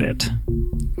can hurt it.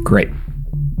 Great.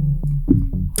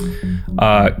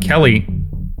 Kelly,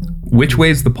 which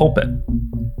way is the pulpit?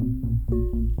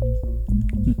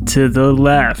 To the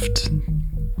left.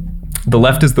 The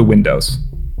left is the windows.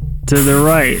 To the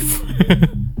right.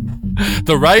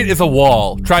 The right is a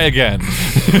wall. Try again.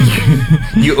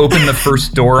 You open the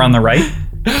first door on the right?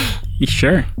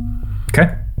 Sure.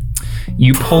 Okay.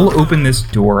 You pull open this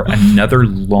door, another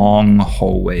long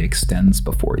hallway extends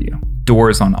before you.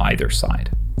 Doors on either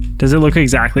side. Does it look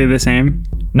exactly the same?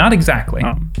 Not exactly.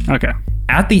 Oh, okay.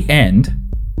 At the end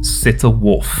sits a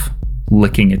wolf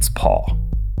licking its paw.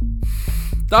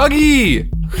 Doggy!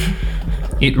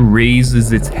 It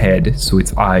raises its head so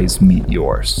its eyes meet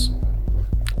yours.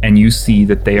 And you see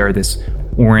that they are this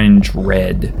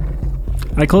orange-red.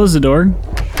 I close the door.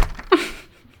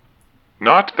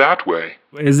 Not that way.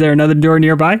 Is there another door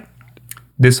nearby?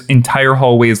 This entire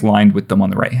hallway is lined with them on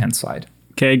the right-hand side.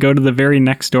 Okay, go to the very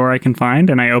next door I can find,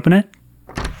 and I open it.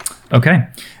 Okay.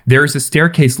 There is a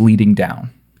staircase leading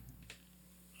down.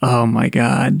 Oh my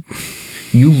god.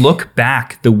 You look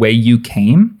back the way you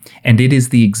came, and it is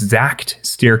the exact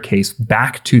staircase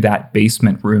back to that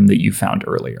basement room that you found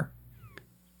earlier.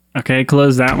 Okay,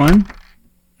 close that one.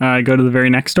 Go to the very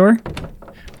next door.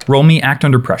 Roll me act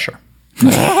under pressure.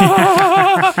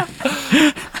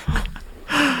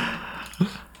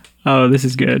 Oh, this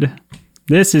is good.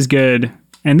 This is good.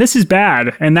 And this is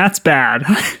bad. And that's bad.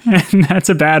 And that's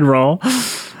a bad roll.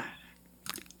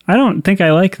 I don't think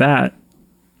I like that.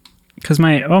 Because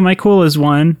my cool is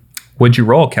 1. What'd you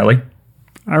roll, Kelly?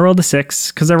 I rolled a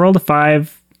 6 because I rolled a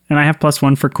 5 and I have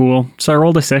 +1 for cool. So I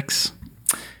rolled a 6.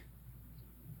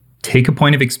 Take a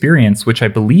point of experience, which I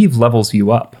believe levels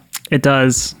you up. It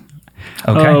does.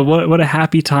 Okay. Oh, what a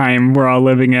happy time we're all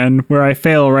living in, where I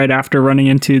fail right after running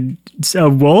into a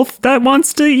wolf that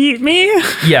wants to eat me.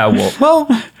 Yeah, well,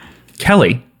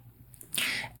 Kelly,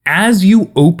 as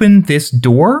you open this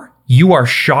door, you are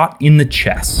shot in the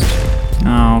chest.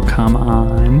 Oh, come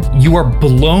on. You are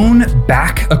blown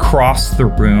back across the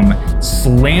room,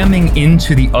 slamming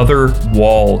into the other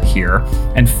wall here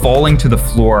and falling to the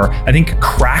floor, I think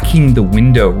cracking the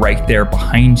window right there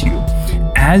behind you.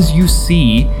 As you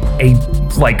see a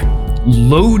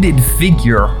loaded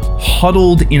figure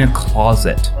huddled in a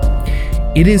closet.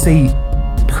 It is a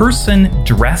person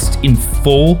dressed in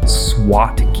full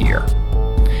SWAT gear.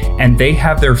 And they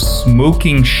have their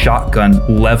smoking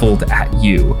shotgun leveled at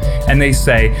you. And they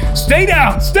say, "Stay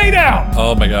down, stay down!"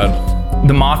 Oh my god.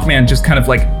 The Mothman just kind of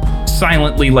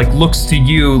silently looks to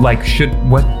you like, should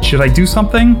I do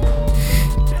something?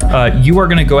 You are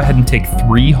gonna go ahead and take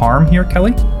 3 harm here,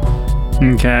 Kelly.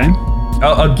 Okay.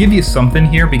 I'll give you something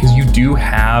here because you do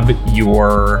have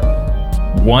your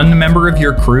one member of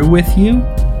your crew with you.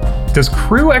 Does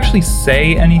crew actually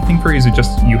say anything for you? Is it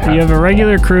just you have? You have a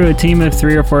regular crew, a team of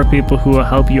 3 or 4 people who will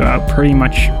help you out pretty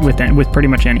much with pretty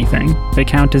much anything. They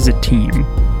count as a team.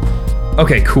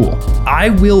 Okay, cool. I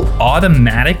will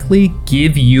automatically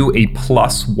give you a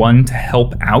 +1 to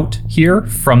help out here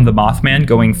from the Mothman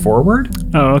going forward.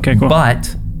 Oh, okay, cool.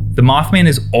 But the Mothman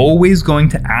is always going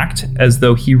to act as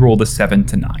though he rolled a 7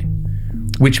 to 9,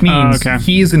 which means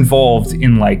he is involved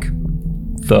in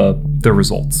the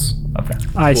results of that.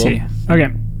 I see. Okay.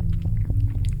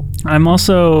 I'm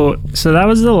also, so that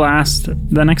was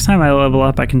the next time I level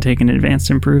up, I can take an advanced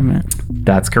improvement.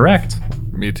 That's correct.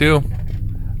 Me too.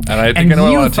 And I think And I know what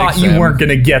I you want to take thought you Sam. weren't going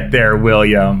to get there,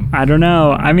 William. I don't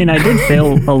know. I mean, I did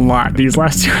fail a lot these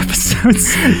last 2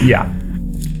 episodes. Yeah.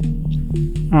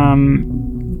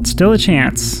 Still a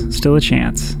chance. Still a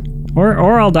chance.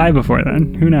 Or I'll die before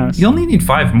then. Who knows? You only need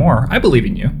 5 more. I believe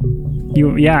in you.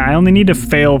 I only need to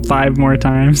fail 5 more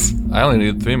times. I only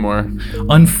need 3 more.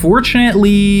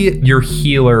 Unfortunately, your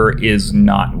healer is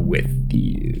not with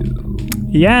you,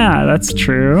 Yeah, that's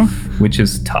true. which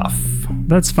is tough.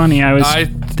 That's funny. I was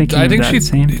thinking I of think that she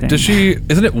same thing. does she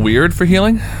isn't it weird for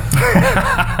healing?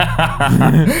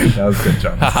 That was good,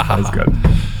 Jonas. That was good.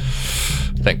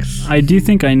 Thanks. I do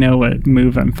think I know what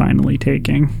move I'm finally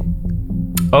taking.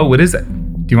 Oh, what is it?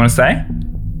 Do you want to say?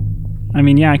 I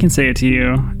mean, yeah, I can say it to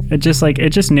you. It just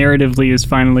narratively is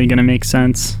finally going to make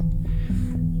sense.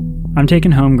 I'm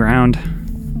taking home ground.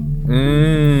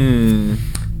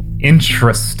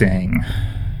 Interesting.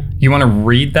 You want to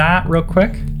read that real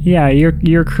quick? Yeah,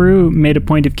 your crew made a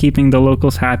point of keeping the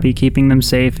locals happy, keeping them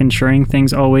safe, ensuring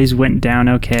things always went down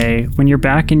okay. When you're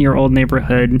back in your old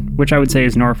neighborhood, which I would say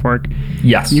is Norfork,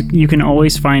 Yes. you can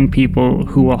always find people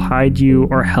who will hide you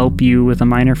or help you with a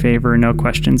minor favor, no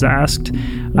questions asked.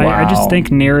 I just Wow. think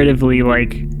narratively,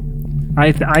 like,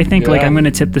 I think like Yeah. I'm going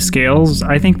to tip the scales.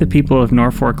 I think the people of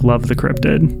Norfork love the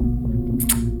cryptid.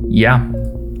 Yeah.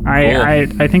 I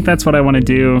think that's what I want to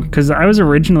do, because I was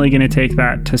originally going to take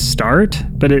that to start,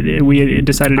 but we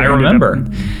decided. I remember.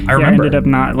 I ended up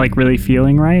not like really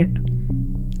feeling right,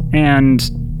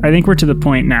 and I think we're to the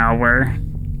point now where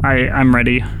I'm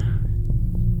ready.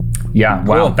 Yeah.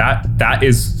 Wow. Cool. That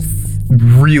is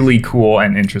really cool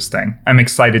and interesting. I'm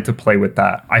excited to play with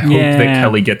that. I hope that Yeah.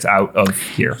 Kelly gets out of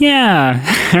here. Yeah.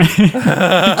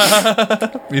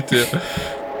 Me too.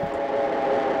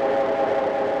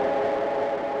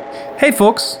 Hey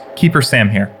folks, Keeper Sam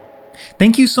here.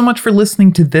 Thank you so much for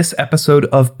listening to this episode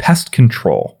of Pest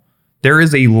Control. There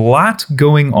is a lot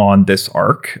going on this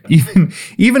arc,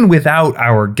 even without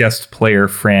our guest player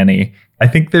Franny. I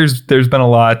think there's been a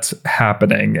lot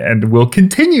happening, and will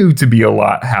continue to be a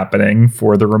lot happening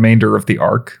for the remainder of the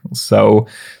arc. So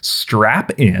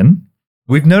strap in.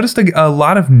 We've noticed a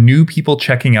lot of new people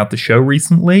checking out the show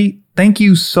recently. Thank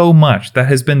you so much. That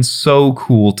has been so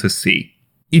cool to see.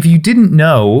 If you didn't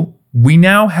know, we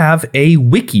now have a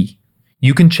wiki.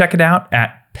 You can check it out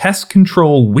at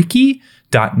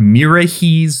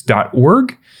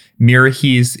pestcontrolwiki.miraheze.org.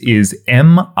 Miraheze is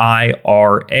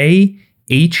Miraheze.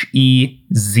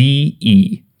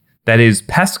 That is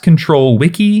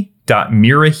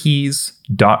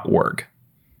pestcontrolwiki.miraheze.org.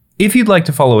 If you'd like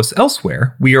to follow us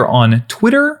elsewhere, we are on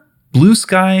Twitter, Blue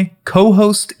Sky,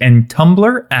 Co-host, and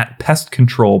Tumblr at Pest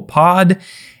Control Pod,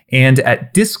 and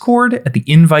at Discord at the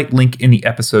invite link in the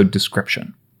episode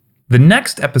description. The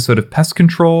next episode of Pest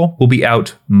Control will be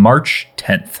out March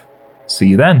 10th. See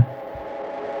you then.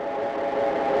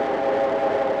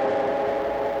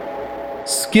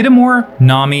 Skidamore,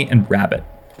 Nami, and Rabbit.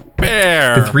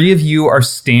 Bear. The 3 of you are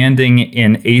standing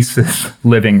in Ace's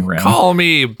living room. Call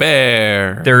me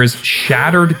Bear. There is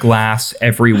shattered glass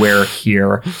everywhere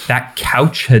here. That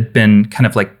couch had been kind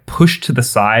of like pushed to the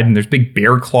side, and there's big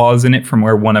bear claws in it from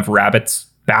where one of Rabbit's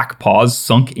back paws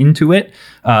sunk into it,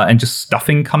 and just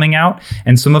stuffing coming out.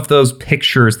 And some of those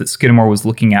pictures that Skidamore was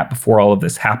looking at before all of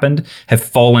this happened have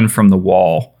fallen from the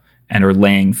wall and are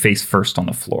laying face first on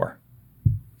the floor.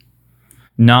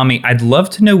 Nami, I'd love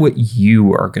to know what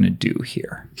you are going to do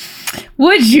here.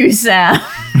 Would you, Sam?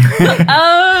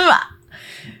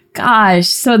 Gosh.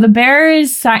 So the bear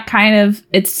is kind of,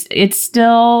 it's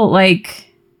still like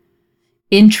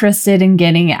interested in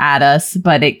getting at us,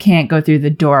 but it can't go through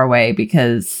the doorway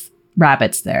because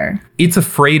Rabbit's there. It's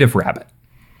afraid of Rabbit.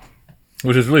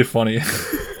 Which is really funny.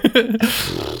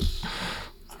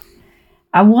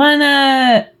 I want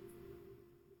to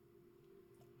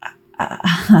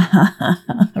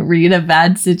read a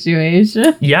bad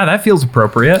situation. Yeah, that feels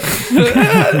appropriate.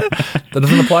 That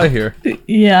doesn't apply here.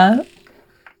 Yeah.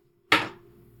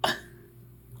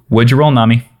 What'd you roll,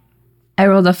 Nami? I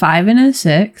rolled a 5 and a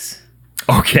 6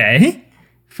 Okay.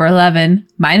 for 11,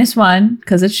 -1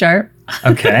 because it's sharp,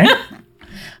 Okay.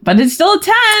 but it's still a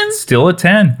 10. Still a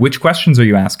 10. Which questions are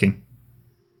you asking?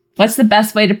 What's the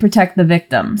best way to protect the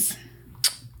victims?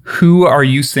 Who are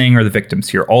you saying are the victims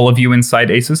here? All of you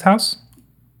inside Ace's house?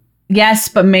 Yes,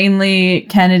 but mainly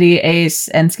Kennedy, Ace,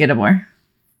 and Skidamore.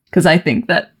 Because I think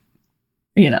that,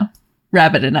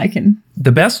 Rabbit and I can.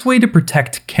 The best way to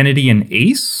protect Kennedy and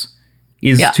Ace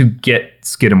is to get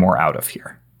Skidamore out of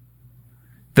here.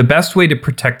 The best way to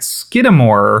protect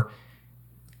Skidamore,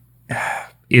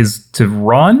 is to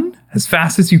run as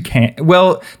fast as you can.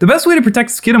 Well, the best way to protect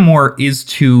Skidamore is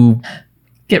to...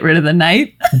 Get rid of the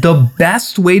night. The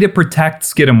best way to protect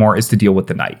Skidamore is to deal with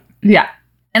the night. Yeah.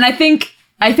 And I think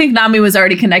Nami was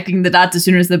already connecting the dots as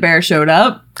soon as the bear showed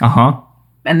up. Uh-huh.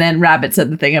 And then Rabbit said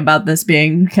the thing about this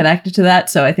being connected to that,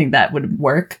 so I think that would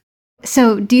work.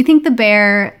 So, do you think the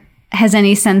bear has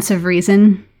any sense of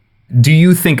reason? Do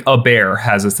you think a bear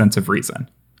has a sense of reason?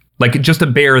 Like just a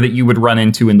bear that you would run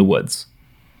into in the woods?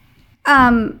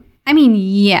 I mean,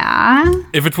 yeah.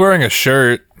 If it's wearing a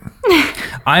shirt.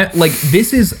 I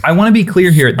want to be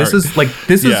clear here.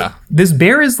 This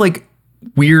bear is like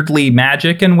weirdly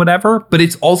magic and whatever, but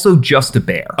it's also just a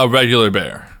bear. A regular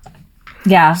bear.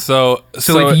 Yeah. So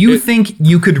if you think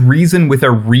you could reason with a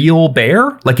real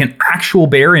bear, like an actual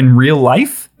bear in real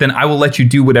life, then I will let you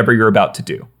do whatever you're about to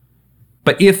do.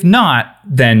 But if not,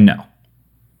 then no.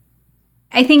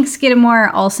 I think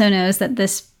Skidamore also knows that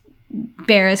this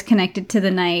bear is connected to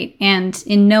the night, and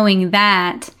in knowing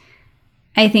that,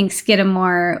 I think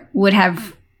Skidamore would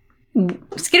have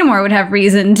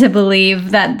reason to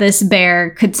believe that this bear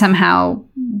could somehow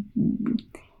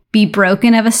be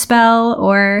broken of a spell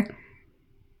or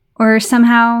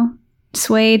somehow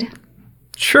swayed.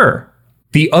 Sure.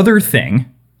 The other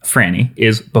thing, Franny,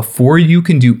 is before you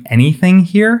can do anything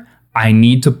here, I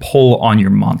need to pull on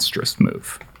your monstrous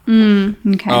move.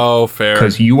 Okay. Oh, fair.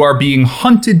 Because you are being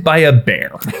hunted by a bear,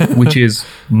 which is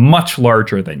much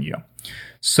larger than you.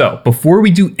 So before we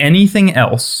do anything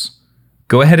else,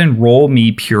 go ahead and roll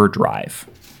me pure drive.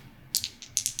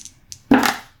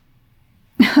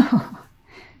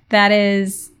 That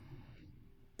is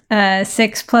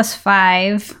 6 plus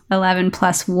 5, 11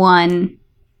 plus 1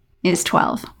 is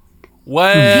 12.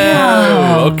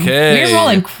 Wow. Okay. We're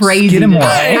rolling crazy Skidamore.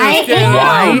 today.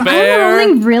 I'm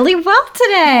rolling really well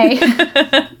today.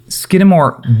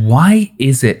 Skidamore, why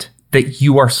is it that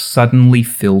you are suddenly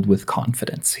filled with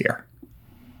confidence here?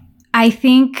 I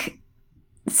think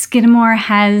Skidamore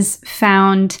has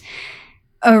found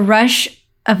a rush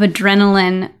of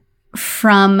adrenaline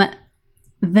from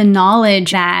the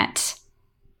knowledge that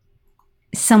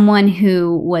someone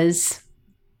who was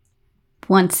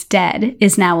once dead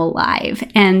is now alive,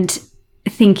 and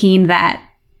thinking that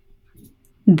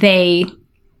they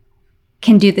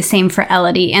can do the same for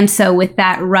Elodie. And so with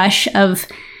that rush of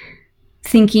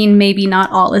thinking maybe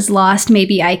not all is lost,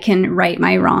 maybe I can right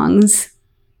my wrongs,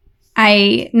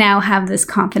 I now have this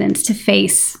confidence to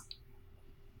face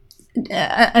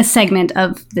a segment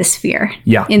of this fear,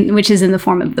 which is in the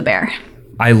form of the bear.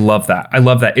 I love that.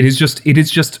 It is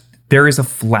just, there is a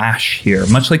flash here,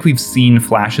 much like we've seen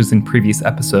flashes in previous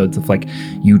episodes of like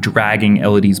you dragging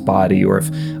Elodie's body or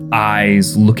of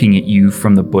eyes looking at you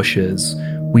from the bushes.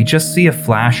 We just see a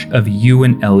flash of you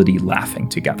and Elodie laughing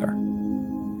together.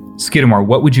 Skidamore,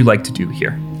 what would you like to do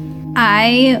here?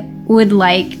 I would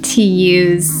like to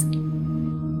use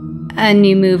a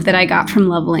new move that I got from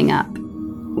leveling up,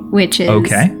 which is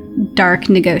Dark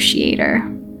Negotiator.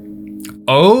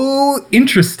 Oh,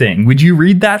 interesting. Would you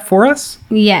read that for us?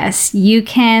 Yes, you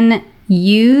can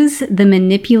use the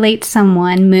Manipulate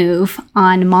Someone move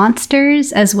on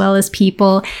monsters as well as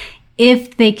people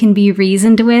if they can be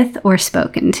reasoned with or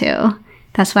spoken to.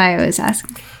 That's why I was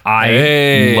asking.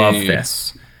 I love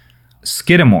this.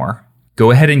 Skidamore,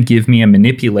 go ahead and give me a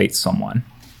Manipulate Someone.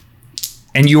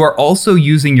 And you are also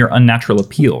using your Unnatural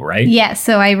Appeal, right? Yes,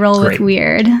 so I roll with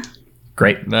Weird.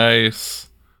 Great. Nice.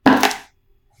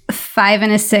 5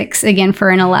 and a 6 again for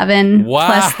an 11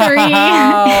 plus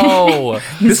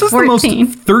 3. This is 14. The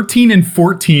most 13 and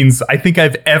 14s I think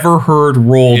I've ever heard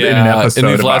rolled in an episode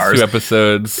in these of last ours. few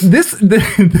episodes. This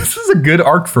is a good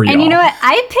arc for you. And you know what?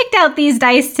 I picked out these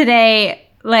dice today,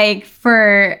 I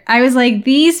was like,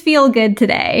 these feel good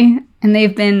today. And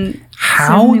they've been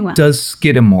How does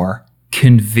Skidamore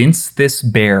convince this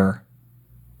bear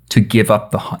to give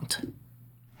up the hunt?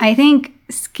 I think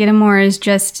Skidamore is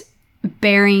just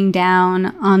bearing down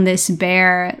on this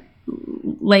bear,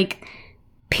 like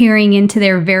peering into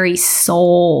their very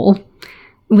soul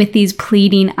with these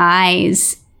pleading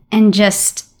eyes and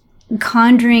just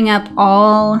conjuring up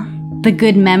all the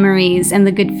good memories and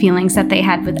the good feelings that they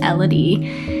had with Elodie,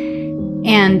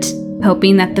 and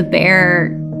hoping that the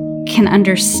bear can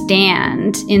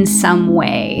understand in some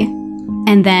way.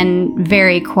 And then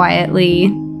very quietly,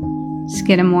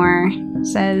 Skidamore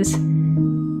says,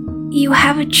 "You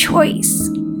have a choice.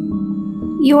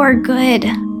 You are good.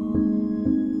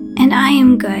 And I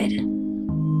am good.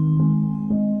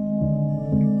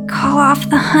 Call off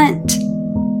the hunt.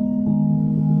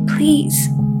 Please."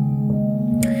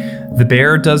 The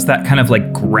bear does that kind of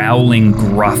like growling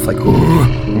gruff, like,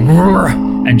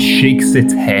 and shakes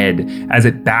its head as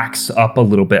it backs up a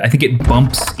little bit. I think it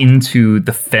bumps into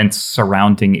the fence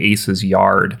surrounding Ace's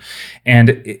yard. And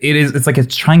it's like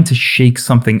it's trying to shake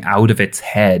something out of its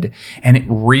head. And it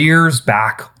rears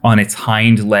back on its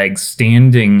hind legs,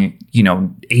 standing,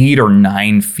 8 or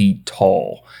 9 feet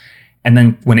tall. And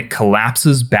then when it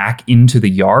collapses back into the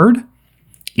yard,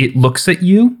 it looks at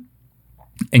you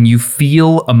and you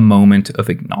feel a moment of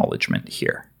acknowledgement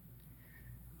here.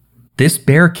 This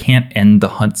bear can't end the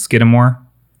hunt, Skidamore,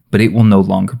 but it will no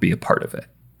longer be a part of it.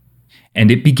 And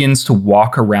it begins to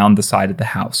walk around the side of the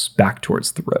house back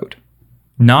towards the road.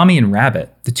 Nami and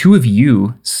Rabbit, the two of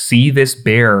you see this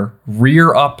bear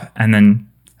rear up and then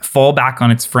fall back on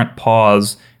its front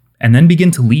paws and then begin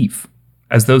to leave,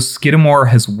 as though Skidamore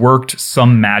has worked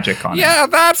some magic on it. Yeah,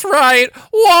 that's right.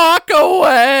 Walk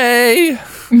away.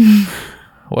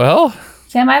 Well,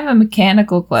 Sam, I have a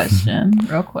mechanical question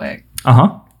real quick.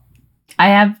 Uh-huh. I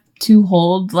have 2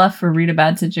 holds left for Read a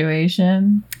Bad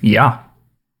Situation. Yeah.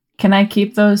 Can I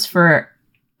keep those for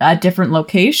a different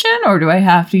location, or do I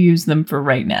have to use them for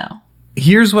right now?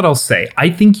 Here's what I'll say. I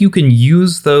think you can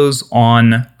use those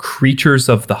on creatures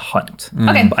of the hunt.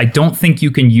 Okay. I don't think you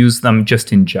can use them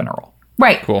just in general.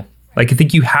 Right. cool. Like, I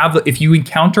think if you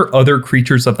encounter other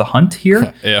creatures of the hunt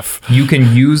here, If. you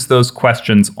can use those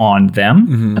questions on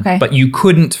them. Okay. But you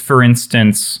couldn't, for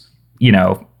instance,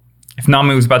 if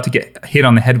Nami was about to get hit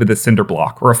on the head with a cinder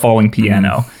block or a falling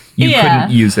piano, you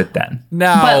couldn't use it then.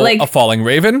 Now, But, like- a falling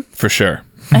raven, for sure.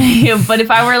 But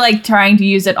if I were trying to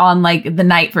use it on the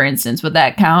knight, for instance, would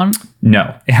that count?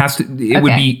 No, it has to. It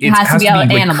would be. It has to be an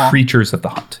like animal. creatures of the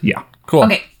hunt. Yeah. Cool.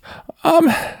 Okay.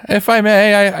 If I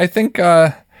may, I think,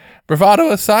 bravado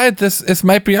aside, this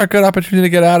might be a good opportunity to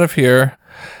get out of here.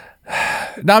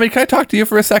 Nami, can I talk to you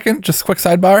for a second? Just a quick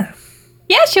sidebar.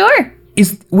 Yeah, sure.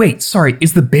 Is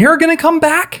the bear gonna come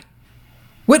back?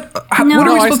 What? No. What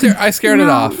are we No, supposed to? I scared it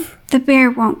off. The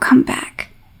bear won't come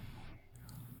back.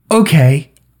 Okay.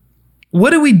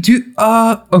 What do we do?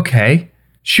 Okay.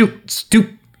 Shoot.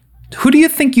 Who do you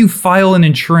think you file an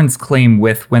insurance claim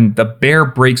with when the bear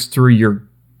breaks through your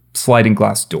sliding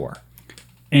glass door?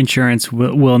 Insurance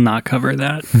will not cover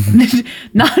that.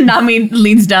 Nami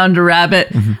leans down to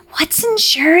Rabbit. What's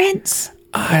insurance?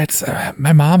 It's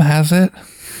my mom has it.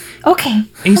 Okay.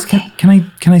 Ace,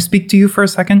 can I speak to you for a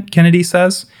second? Kennedy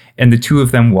says, and the two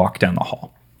of them walk down the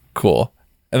hall. Cool.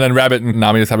 And then Rabbit and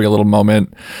Nami just having a little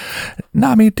moment.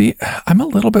 Nami, I'm a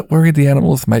little bit worried the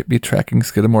animals might be tracking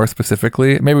Skidamore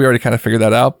specifically. Maybe we already kind of figured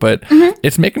that out, but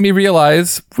it's making me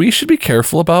realize we should be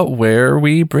careful about where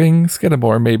we bring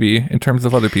Skidamore, maybe, in terms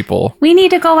of other people. We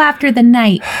need to go after the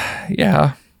knight.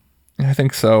 Yeah, I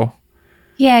think so.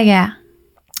 Yeah.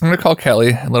 I'm going to call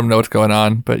Kelly and let him know what's going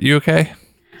on, but you okay?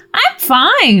 I'm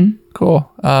fine.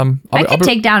 Cool. I could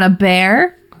take down a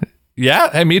bear. Yeah,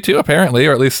 and me too, apparently,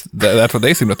 or at least that's what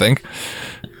they seem to think.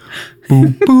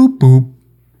 Boop boop boop.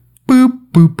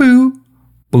 Boop boop boop.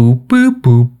 Boop boop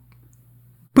boop.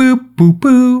 Boop boop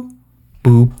boop.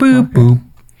 Boop boop boop.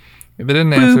 They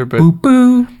didn't answer, but Boop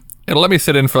boop. it'll let me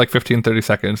sit in for like 15, 30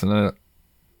 seconds, and then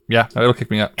it'll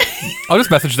kick me out. I'll just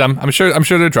message them. I'm sure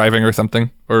they're driving or something,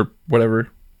 or whatever.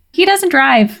 He doesn't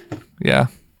drive. Yeah,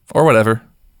 or whatever.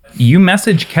 You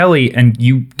message Kelly and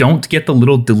you don't get the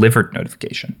little delivered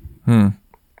notification.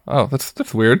 Oh,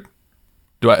 that's weird.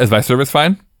 Is my service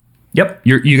fine? Yep,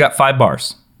 you got 5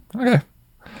 bars. Okay,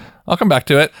 I'll come back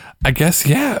to it. I guess,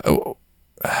 yeah. Do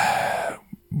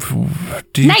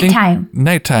you Nighttime. think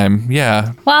nighttime?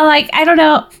 Yeah. Well, I don't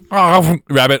know. Oh,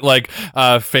 Rabbit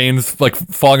feigns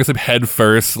falling asleep head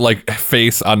first,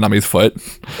 face on Nami's foot.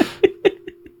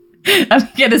 I'm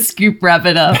gonna scoop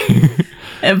Rabbit up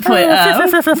and put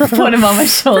him on my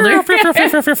shoulder.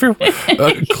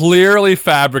 Clearly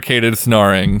fabricated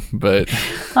snoring, but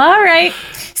All right,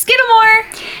 Skidamore.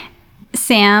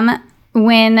 Sam,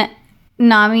 when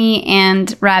Nami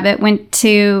and Rabbit went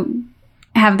to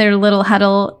have their little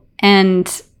huddle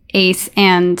and Ace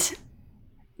and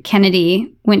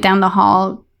Kennedy went down the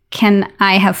hall, can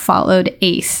I have followed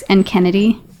Ace and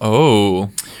Kennedy? oh,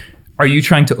 Are you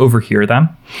trying to overhear them?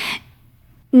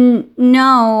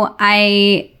 No,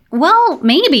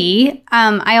 maybe.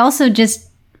 I also just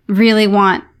really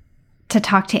want to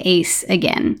talk to Ace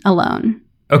again alone.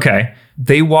 Okay.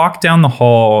 They walk down the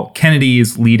hall. Kennedy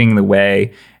is leading the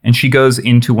way, and she goes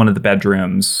into one of the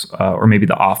bedrooms, or maybe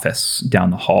the office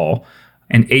down the hall.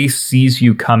 And Ace sees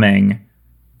you coming.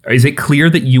 Is it clear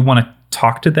that you want to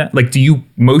talk to them? Do you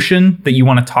motion that you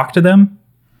want to talk to them?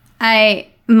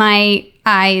 My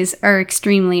eyes are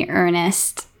extremely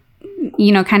earnest,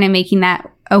 kind of making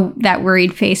that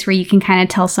worried face where you can kind of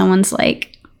tell someone's I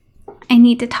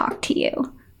need to talk to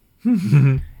you.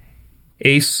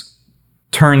 Ace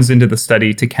turns into the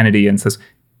study to Kennedy and says,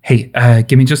 "Hey,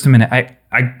 give me just a minute.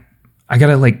 I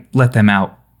gotta let them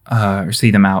out or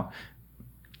see them out.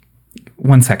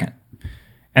 1 second."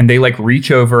 And they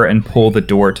reach over and pull the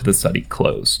door to the study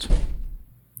closed.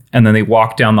 And then they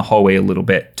walk down the hallway a little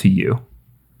bit to you.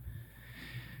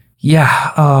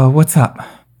 "Yeah, what's up?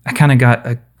 I kind of got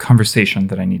a conversation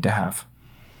that I need to have."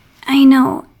 I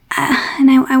know, and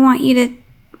I want you to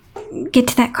get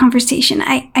to that conversation.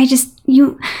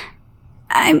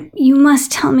 You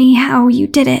must tell me how you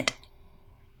did it.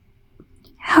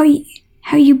 How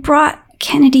you brought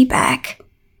Kennedy back.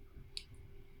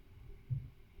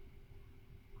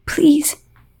 Please.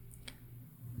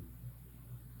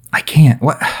 I can't.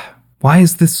 What? Why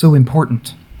is this so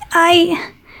important?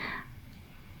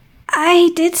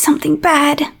 I did something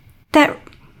bad that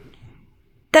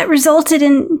resulted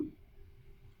in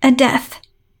a death.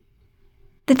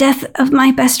 The death of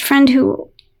my best friend who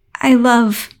I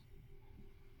love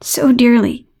so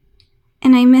dearly,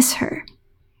 and I miss her.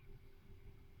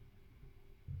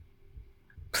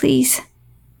 Please.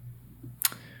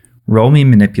 Roll me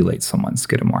manipulate someone,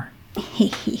 Skidamore.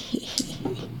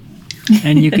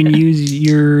 And you can use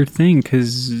your thing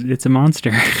because it's a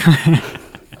monster.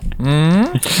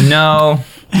 No.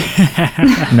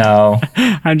 No.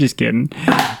 I'm just kidding.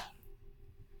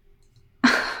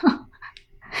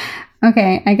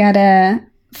 Okay, I got a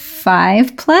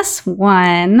 5 +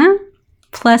 1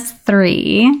 +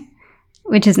 3,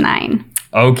 which is 9.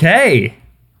 Okay.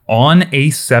 On a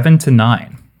 7 to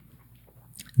 9.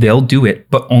 They'll do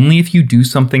it, but only if you do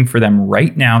something for them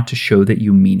right now to show that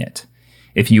you mean it.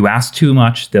 If you ask too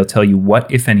much, they'll tell you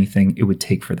what, if anything, it would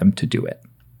take for them to do it.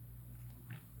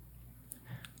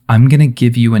 I'm going to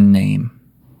give you a name.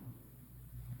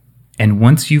 And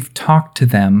once you've talked to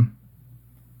them,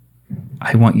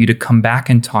 I want you to come back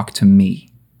and talk to me.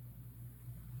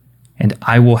 And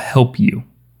I will help you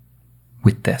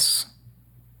with this.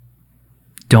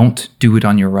 Don't do it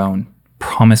on your own.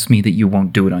 Promise me that you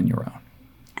won't do it on your own.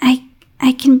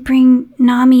 I can bring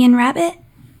Nami and Rabbit?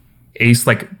 Ace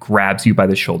grabs you by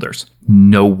the shoulders.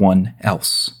 No one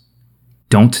else.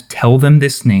 Don't tell them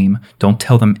this name. Don't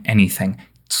tell them anything.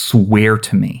 Swear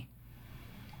to me.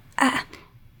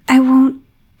 I won't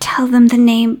tell them the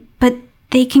name, but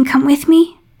they can come with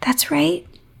me? That's right?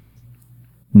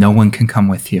 No one can come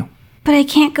with you. But I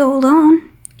can't go alone.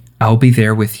 I'll be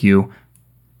there with you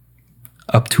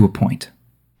up to a point.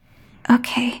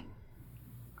 Okay.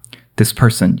 This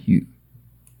person, you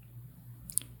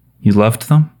loved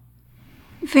them?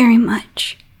 Very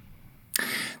much.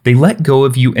 They let go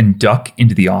of you and duck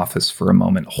into the office for a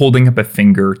moment, holding up a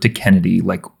finger to Kennedy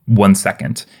 1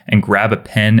 second, and grab a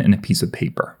pen and a piece of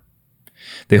paper.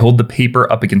 They hold the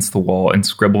paper up against the wall and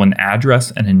scribble an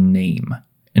address and a name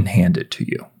and hand it to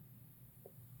you.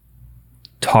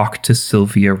 Talk to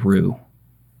Sylvia Rue.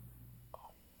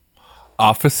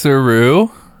 Officer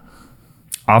Rue?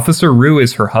 Officer Rue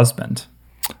is her husband.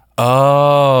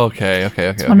 Oh, okay.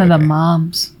 One of the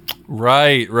moms.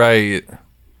 Right.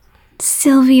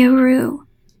 Sylvia Rue.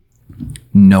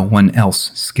 No one else,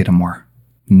 Skidamore.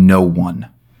 No one.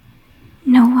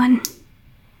 No one.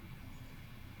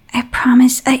 I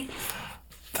promise.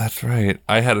 That's right.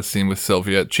 I had a scene with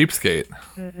Sylvia at Cheapskate.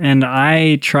 And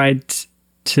I tried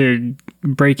to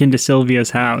break into Sylvia's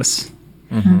house.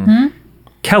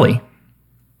 Kelly,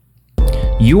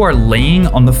 you are laying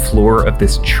on the floor of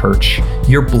this church,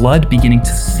 your blood beginning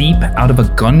to seep out of a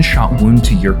gunshot wound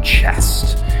to your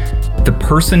chest. The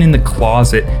person in the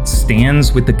closet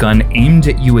stands with the gun aimed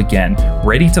at you again,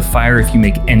 ready to fire if you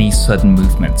make any sudden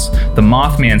movements. The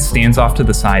Mothman stands off to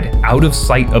the side, out of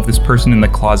sight of this person in the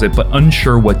closet, but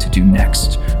unsure what to do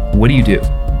next. What do you do?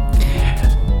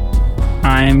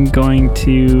 I'm going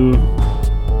to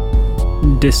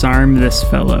disarm this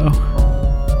fellow.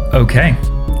 Okay.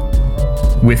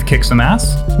 With kick some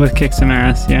ass? With kick some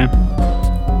ass, yeah.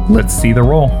 Let's see the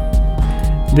roll.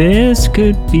 This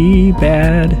could be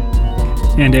bad.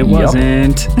 And it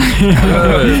wasn't.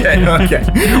 Okay.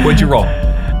 What'd you roll?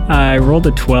 I rolled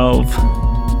a 12.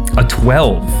 A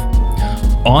 12.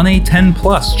 On a 10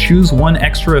 plus, choose one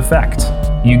extra effect.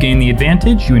 You gain the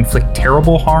advantage, you inflict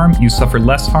terrible harm, you suffer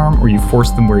less harm, or you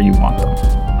force them where you want them.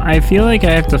 I feel like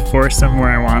I have to force them where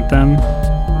I want them.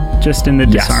 Just in the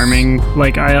Yes. disarming.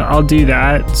 I'll do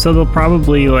that. So they'll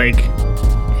probably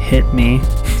hit me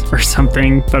or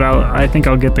something, but I think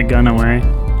I'll get the gun away.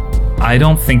 I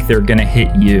don't think they're gonna hit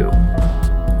you.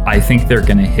 I think they're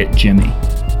gonna hit Jimmy.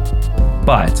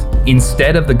 But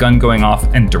instead of the gun going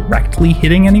off and directly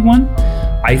hitting anyone,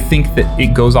 I think that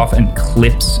it goes off and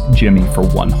clips Jimmy for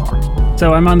 1 harm.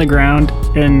 So I'm on the ground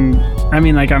and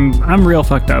I'm real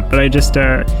fucked up, but I just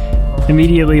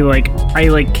immediately, like, I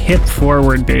like hip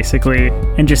forward basically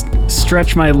and just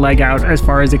stretch my leg out as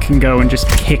far as it can go and just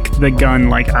kick the gun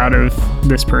like out of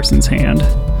this person's hand.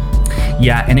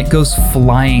 Yeah, and it goes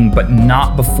flying, but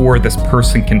not before this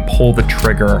person can pull the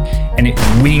trigger, and it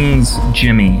wings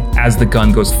Jimmy as the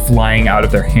gun goes flying out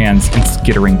of their hands and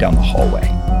skittering down the hallway.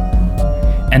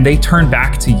 And they turn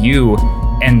back to you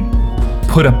and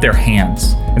put up their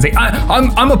hands and say,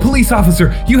 I'm a police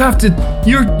officer. You have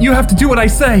to do what I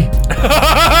say.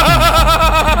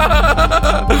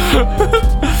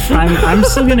 I'm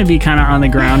still gonna be kind of on the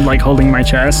ground, like holding my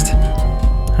chest,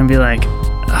 and be like,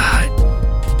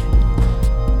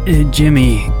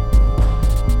 Jimmy.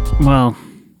 Well,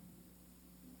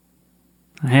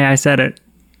 hey, I said it.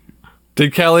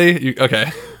 Did Kelly?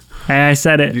 Okay. Hey, I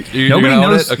said it. Nobody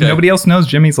knows. Okay. Nobody else knows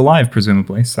Jimmy's alive,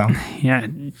 presumably. So yeah,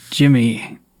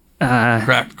 Jimmy.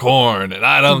 Cracked corn, and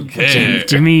I don't care.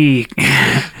 Jimmy.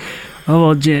 Oh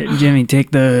well, Jimmy,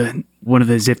 take one of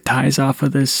the zip ties off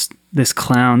of this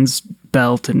clown's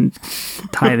belt and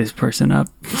tie this person up.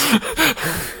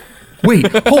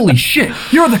 Wait, holy shit!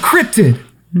 You're the cryptid.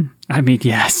 I mean,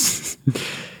 yes.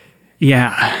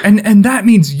 Yeah. And that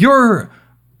means you're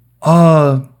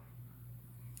does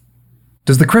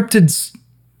the cryptid's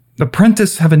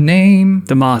apprentice have a name?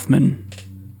 The Mothman.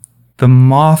 The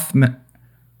Mothman.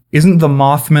 Isn't the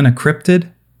Mothman a cryptid?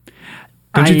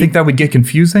 Don't you think that would get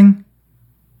confusing?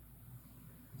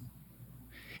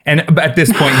 And at this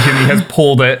point, Jimmy has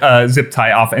pulled a zip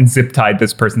tie off and zip tied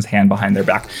this person's hand behind their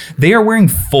back. They are wearing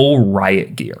full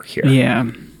riot gear here.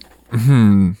 Yeah.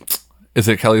 Is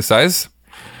it Kelly's size?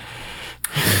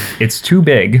 It's too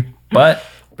big, but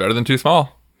better than too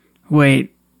small.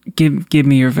 Wait, give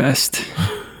me your vest.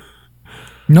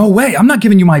 No way! I'm not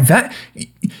giving you my vest.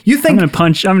 You think I'm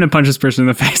gonna punch this person in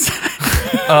the face.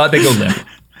 They go limp.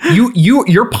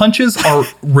 Your punches are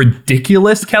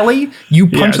ridiculous, Kelly. You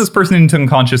punch this person into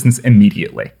unconsciousness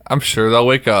immediately. I'm sure they'll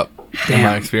wake up. Damn. In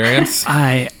my experience.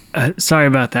 Sorry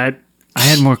about that. I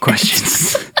had more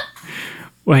questions.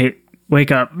 Wait. Wake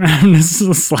up. I'm just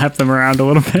slap them around a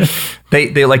little bit.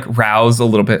 They like rouse a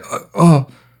little bit.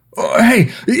 Hey,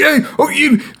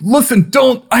 listen,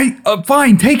 don't.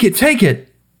 Fine, take it.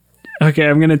 Okay,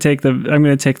 I'm gonna take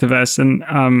the vest and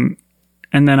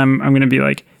then I'm gonna be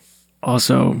like,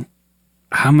 also,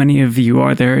 how many of you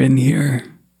are there in here?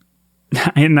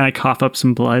 And I cough up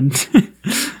some blood.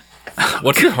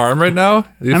 What's your harm right now?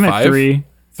 I'm 5? At 3.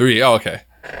 3. Oh, okay.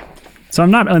 So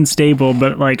I'm not unstable,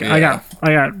 but like I got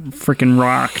freaking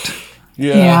rocked.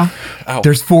 Yeah.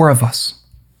 There's 4 of us.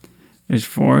 There's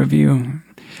 4 of you.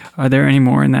 Are there any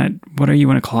more in that? What are you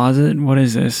in a closet? What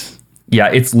is this? Yeah,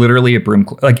 it's literally a broom.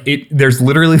 There's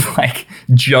literally like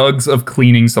jugs of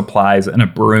cleaning supplies and a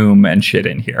broom and shit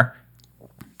in here.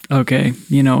 Okay,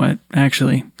 you know what?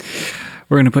 Actually,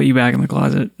 we're gonna put you back in the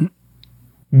closet.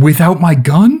 Without my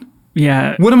gun?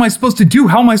 Yeah. What am I supposed to do?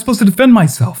 How am I supposed to defend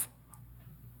myself?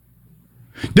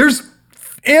 There's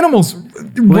animals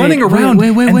running around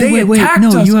and they attacked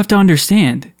us. No, you have to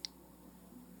understand.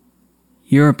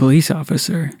 You're a police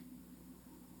officer.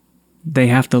 They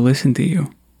have to listen to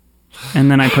you.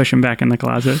 And then I push him back in the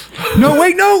closet. No,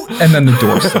 wait, no! And then the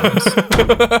door slams.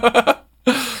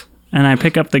 And I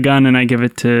pick up the gun and I give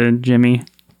it to Jimmy.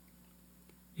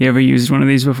 You ever used one of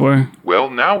these before? Well,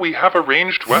 now we have a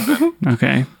ranged weapon.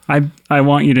 Okay. I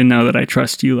want you to know that I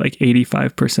trust you like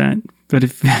 85%.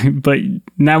 But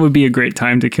now would be a great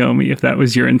time to kill me if that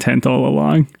was your intent all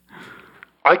along.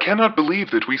 I cannot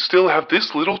believe that we still have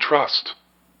this little trust.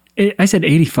 I said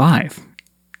 85.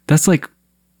 That's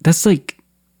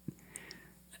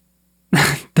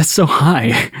so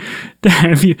high.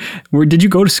 Did you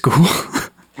go to school?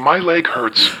 My leg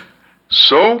hurts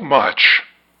so much.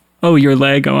 Oh, your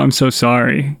leg? Oh, I'm so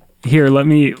sorry. Here, let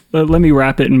me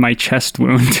wrap it in my chest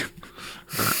wound.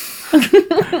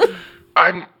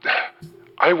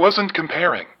 I wasn't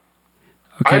comparing.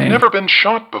 Okay. I've never been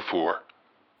shot before.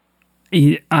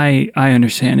 I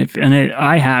understand it, and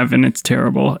I have, and it's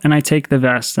terrible. And I take the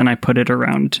vest and I put it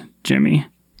around Jimmy.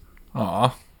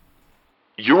 Aw.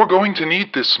 You're going to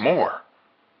need this more.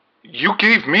 You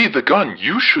gave me the gun.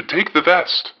 You should take the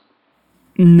vest.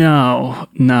 No.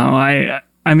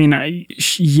 I mean,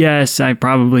 yes, I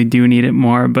probably do need it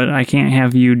more, but I can't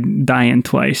have you dying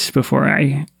twice before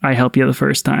I help you the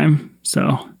first time.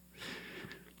 So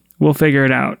we'll figure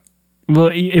it out. Well,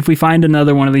 if we find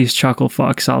another one of these chuckle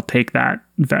fucks, I'll take that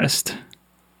vest.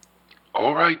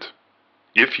 All right.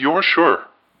 If you're sure.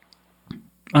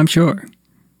 I'm sure.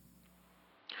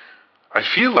 I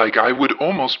feel like I would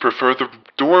almost prefer the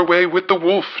doorway with the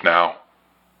wolf now.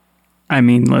 I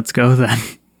mean, let's go then.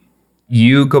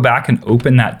 You go back and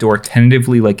open that door,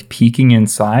 tentatively like peeking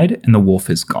inside, and the wolf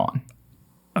is gone.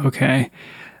 Okay.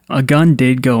 A gun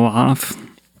did go off,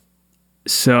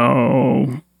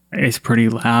 so it's pretty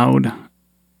loud.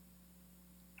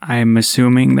 I'm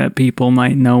assuming that people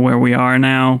might know where we are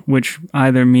now, which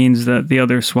either means that the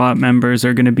other SWAT members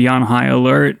are going to be on high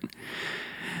alert.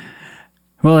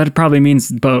 Well, it probably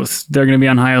means both. They're going to be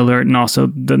on high alert, and also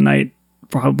the night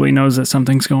probably knows that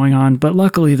something's going on. But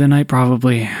luckily, the night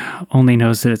probably only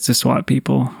knows that it's the SWAT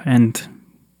people, and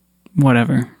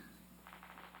whatever.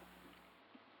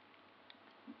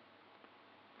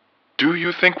 Do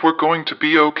you think we're going to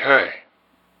be okay?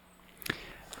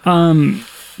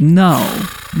 No,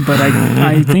 but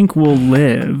I think we'll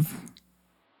live.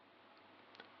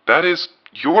 That is,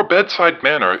 your bedside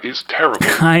manner is terrible.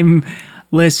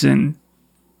 Listen,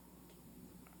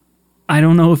 I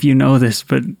don't know if you know this,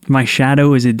 but my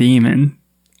shadow is a demon.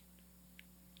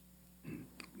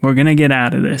 We're gonna get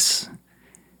out of this.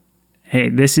 Hey,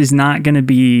 this is not gonna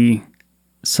be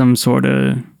some sort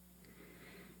of...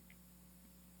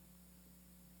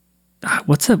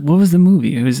 What was the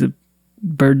movie? It was the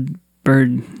bird.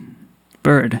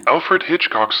 Alfred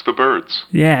Hitchcock's The Birds.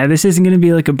 Yeah, this isn't going to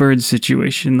be like a bird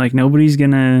situation. Like,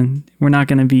 we're not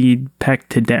going to be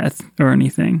pecked to death or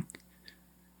anything.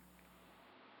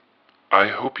 I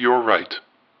hope you're right.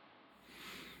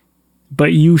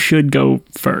 But you should go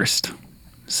first.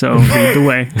 So lead the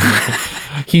way.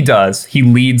 He does. He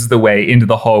leads the way into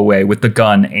the hallway with the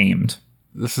gun aimed.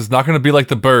 This is not going to be like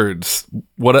The Birds.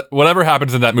 Whatever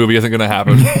happens in that movie isn't going to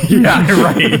happen. Yeah,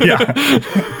 right.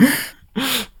 Yeah.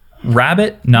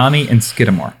 Rabbit, Nami, and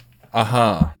Skidamore.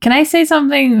 Can I say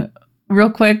something real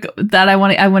quick that I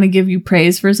want to give you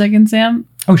praise for a second, Sam?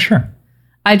 Oh, sure.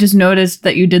 I just noticed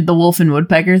that you did the wolf and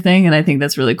woodpecker thing, and I think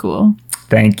that's really cool.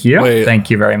 Thank you. Wait, Thank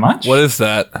you very much. What is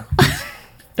that?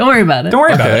 Don't worry about it. Don't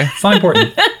worry about it. It's not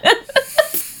important.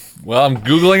 Well, I'm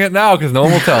Googling it now because no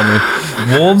one will tell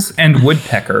me. Wolves and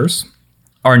woodpeckers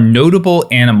are notable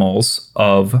animals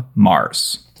of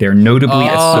Mars. They're notably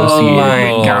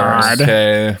associated with Mars.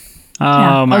 Okay.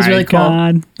 Oh, that was really cool.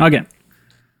 God. Okay.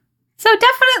 So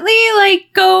definitely,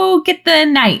 go get the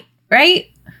knight, right?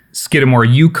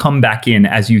 Skidamore, you come back in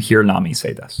as you hear Nami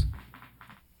say this.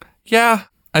 Yeah,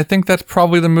 I think that's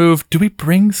probably the move. Do we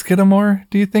bring Skidamore?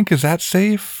 Do you think? Is that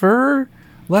safer?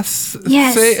 Less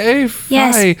Yes. safe?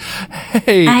 Yes. Hi.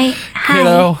 Hey, Hi.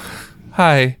 kiddo.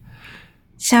 Hi.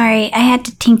 Sorry, I had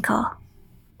to tinkle.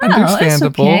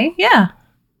 Understandable. Oh, okay. Yeah.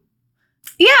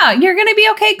 Yeah, you're going to be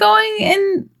okay going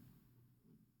in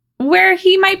where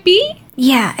he might be?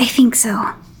 Yeah, I think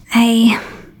so. I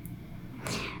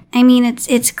mean,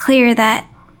 it's clear that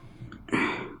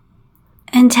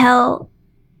until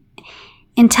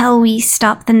we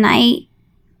stop the night,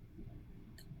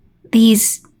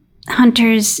 these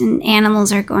hunters and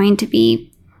animals are going to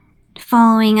be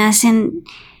following us, and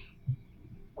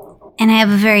I have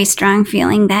a very strong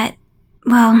feeling that,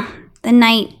 well, the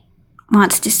night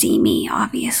wants to see me,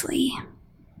 obviously.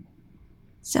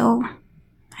 So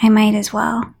I might as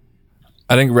well.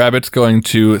 I think Rabbit's going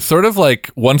to sort of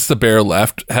like, once the bear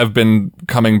left, have been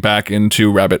coming back into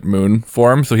Rabbit Moon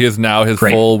form. So he is now his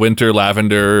full winter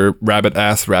lavender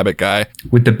rabbit-ass rabbit guy.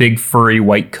 With the big furry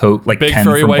white coat like Big Ken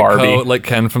furry from white Barbie. coat like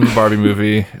Ken from the Barbie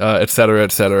movie, et cetera,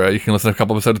 et cetera. You can listen a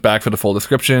couple episodes back for the full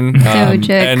description.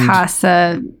 Doja,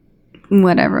 Casa,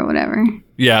 whatever.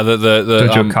 Yeah, the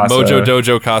Dojo Casa. Mojo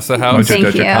Dojo Casa house.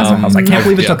 Thank you. Casa house. I can't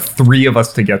believe it yeah. took 3 of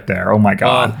us to get there. Oh my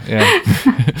God. Yeah.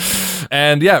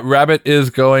 And yeah, Rabbit is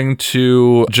going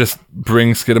to just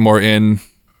bring Skidamore in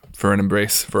for an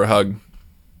embrace, for a hug,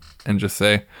 and just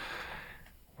say,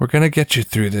 "We're going to get you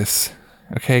through this.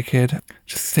 Okay, kid?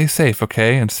 Just stay safe,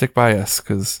 okay? And stick by us,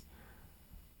 because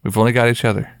we've only got each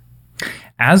other."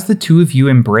 As the two of you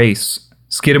embrace,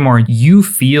 Skidamore, you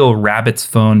feel Rabbit's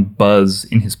phone buzz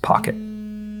in his pocket.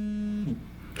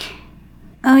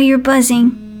 Oh, you're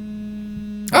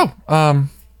buzzing. Oh,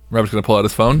 Rabbit's going to pull out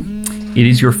his phone. It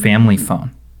is your family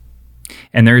phone.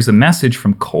 And there is a message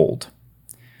from Cold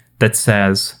that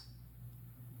says,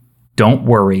 "Don't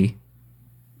worry,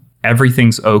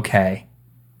 everything's okay."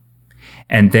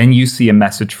 And then you see a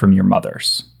message from your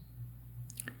mother's.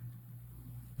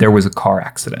 "There was a car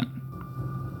accident."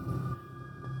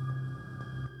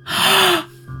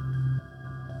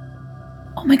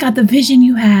 Oh my God, the vision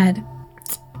you had.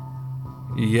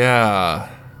 Yeah.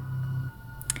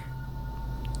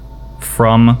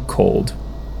 From Cold,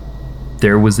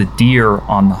 "There was a deer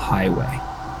on the highway.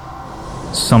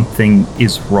 Something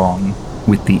is wrong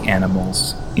with the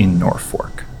animals in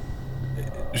Norfork."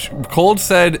 Cold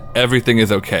said everything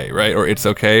is okay, right? Or it's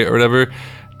okay, or whatever.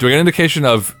 Do I get an indication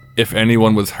of if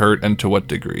anyone was hurt and to what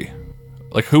degree?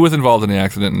 Like, who was involved in the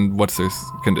accident and what's their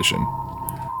condition?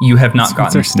 You have not What's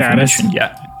gotten their this status? information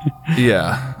yet.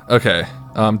 Yeah. Okay.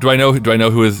 Do I know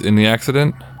who was in the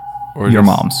accident? Or Your just-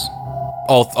 mom's.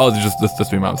 Oh, just the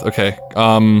 3 moms. Okay.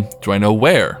 Do I know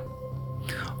where?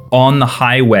 On the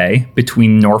highway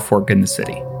between Norfork and the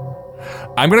city.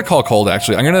 I'm gonna call Cold.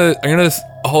 Actually, I'm gonna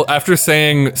hold, after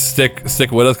saying stick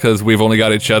with us because we've only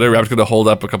got each other. Rabbit's gonna hold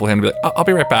up a couple hands and be like, I'll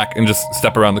be right back, and just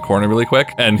step around the corner really quick,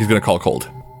 and he's gonna call Cold.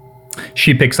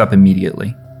 She picks up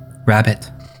immediately. Rabbit,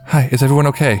 Hi, is everyone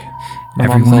okay? My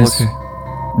everyone mom's is all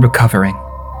okay. recovering.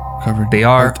 Covered. They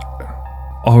are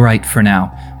all right for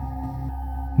now.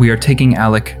 We are taking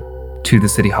Alec to the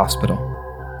city hospital.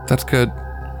 That's good.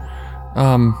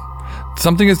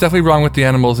 Something is definitely wrong with the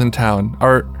animals in town.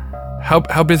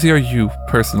 How busy are you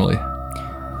personally?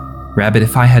 Rabbit,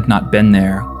 if I had not been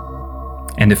there,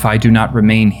 and if I do not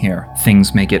remain here,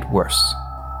 things may get worse.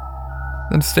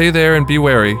 Then stay there and be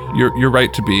wary. You're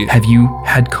right to be. Have you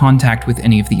had contact with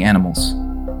any of the animals?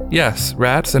 Yes,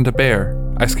 rats and a bear.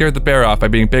 I scared the bear off by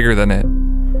being bigger than it.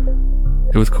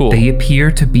 It was cool. They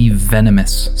appear to be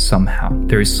venomous somehow.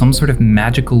 There is some sort of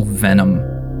magical venom.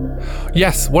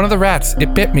 Yes, one of the rats,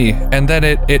 it bit me, and then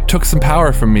it took some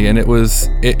power from me, and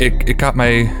it got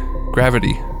my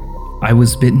gravity. I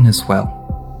was bitten as well.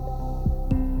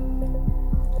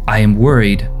 I am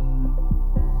worried.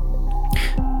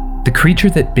 The creature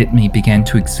that bit me began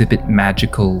to exhibit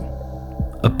magical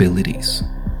abilities.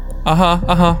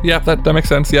 Yep, that makes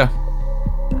sense, yeah.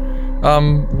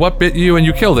 What bit you and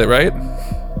you killed it, right?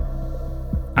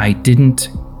 I didn't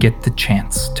get the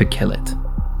chance to kill it.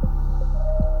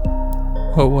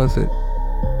 What was it?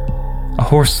 A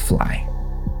horsefly.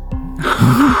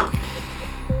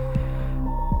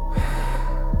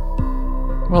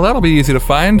 Well, that'll be easy to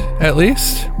find, at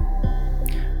least.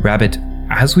 Rabbit,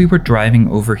 as we were driving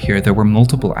over here, there were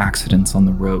multiple accidents on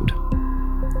the road.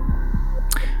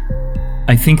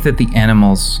 I think that the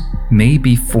animals may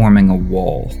be forming a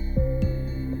wall.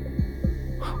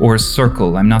 Or a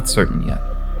circle, I'm not certain yet.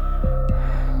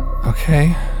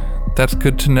 Okay, that's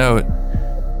good to know.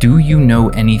 Do you know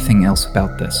anything else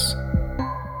about this?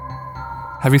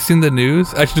 Have you seen the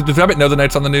news? Actually, does Rabbit know the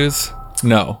night's on the news?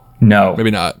 No. No.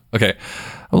 Maybe not. Okay.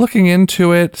 Looking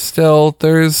into it still,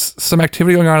 there's some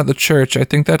activity going on at the church. I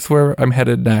think that's where I'm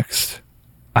headed next.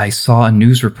 I saw a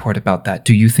news report about that.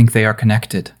 Do you think they are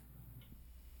connected?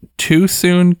 Too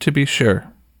soon to be sure.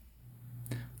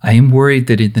 I am worried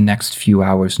that in the next few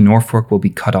hours, Norfork will be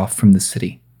cut off from the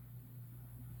city.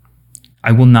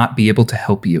 I will not be able to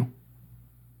help you.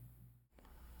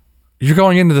 You're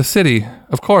going into the city,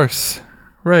 of course.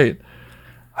 Right.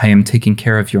 I am taking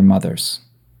care of your mothers.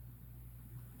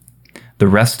 The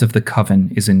rest of the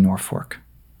coven is in Norfork.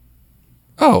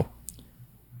 Oh.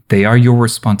 They are your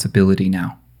responsibility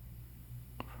now.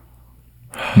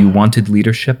 You wanted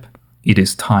leadership? It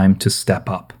is time to step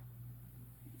up.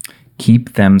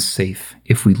 Keep them safe.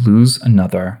 If we lose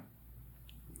another,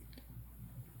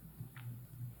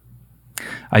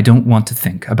 I don't want to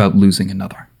think about losing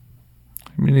another.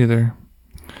 Me neither.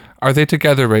 Are they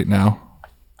together right now?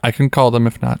 I can call them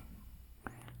if not.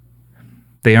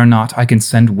 They are not. I can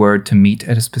send word to meet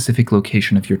at a specific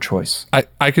location of your choice.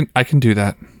 I can do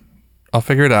that. I'll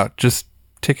figure it out. Just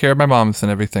take care of my moms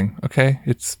and everything, okay?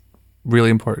 It's really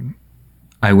important.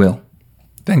 I will.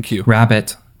 Thank you.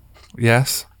 Rabbit,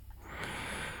 Yes?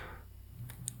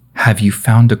 have you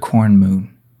found a corn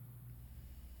moon?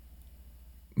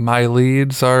 My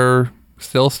leads are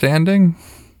still standing.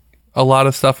 A lot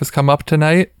of stuff has come up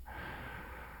tonight.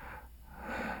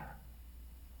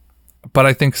 But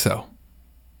I think so.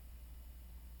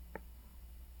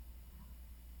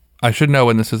 I should know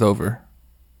when this is over.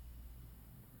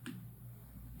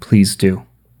 Please do.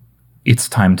 It's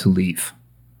time to leave.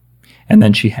 And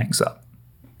then she hangs up.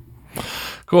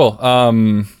 Cool.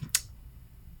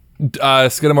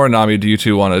 Skidamore and Nami, do you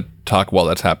two want to talk while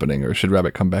that's happening, or should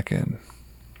Rabbit come back in?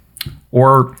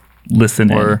 Or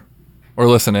listen in. Or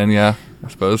listen in, yeah, I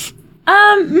suppose.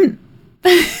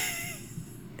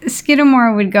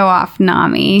 Skidamore would go off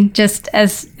Nami just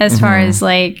as far as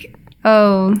like,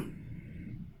 oh,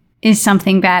 is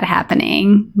something bad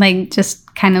happening? Like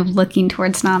just kind of looking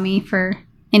towards Nami for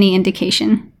any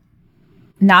indication.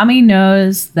 Nami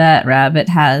knows that Rabbit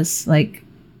has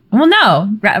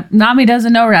Nami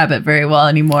doesn't know Rabbit very well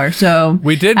anymore. So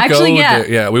We did actually, go yeah. there.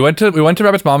 Yeah, we went to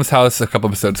Rabbit's mom's house a couple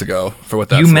episodes ago for what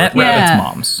that's You met worth. Rabbit's Yeah.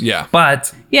 moms. Yeah.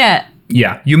 But, Yeah.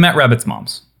 yeah, you met Rabbit's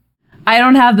moms. I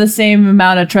don't have the same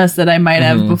amount of trust that I might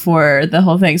have before the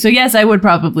whole thing. So yes, I would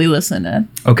probably listen in.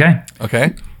 Okay.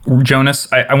 Okay.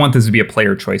 Jonas, I want this to be a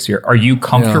player choice here. Are you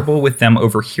comfortable with them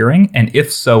overhearing? And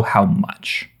if so, how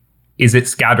much? Is it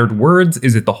scattered words?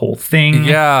 Is it the whole thing?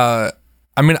 Yeah.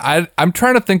 I mean, I'm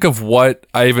trying to think of what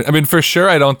I mean, for sure,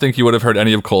 I don't think you would have heard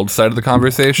any of Cold's side of the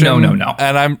conversation. No.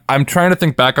 And I'm trying to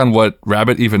think back on what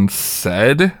Rabbit even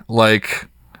said. Like,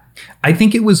 I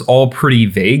think it was all pretty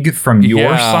vague from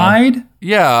your side.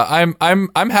 Yeah,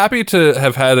 I'm happy to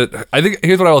have had it. I think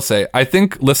here's what I will say. I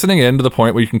think listening in to the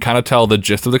point where you can kind of tell the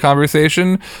gist of the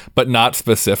conversation, but not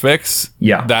specifics.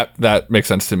 Yeah. That makes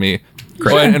sense to me.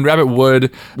 Great. Oh, and Rabbit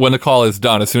would, when the call is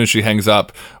done, as soon as she hangs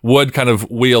up, would kind of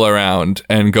wheel around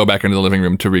and go back into the living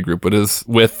room to regroup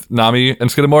with Nami and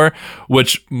Skidamore,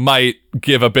 which might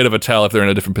give a bit of a tell if they're in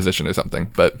a different position or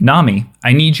something. But Nami,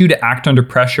 I need you to act under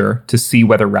pressure to see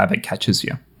whether Rabbit catches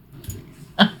you.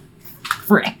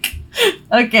 Frick.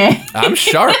 Okay. I'm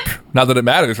sharp. Not that it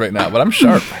matters right now, but I'm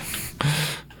sharp.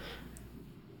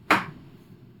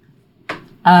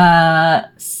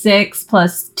 6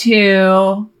 plus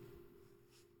 2,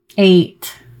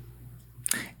 8.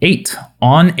 8.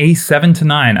 On a 7 to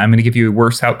 9, I'm going to give you a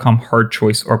worse outcome, hard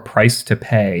choice, or price to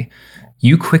pay.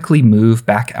 You quickly move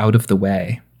back out of the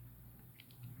way.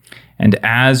 And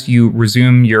as you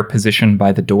resume your position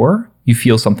by the door, you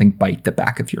feel something bite the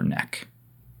back of your neck.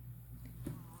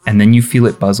 And then you feel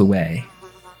it buzz away,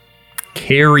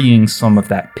 carrying some of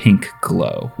that pink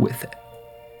glow with it.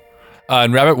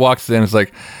 And Rabbit walks in and is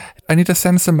like, I need to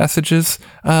send some messages,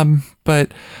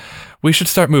 but we should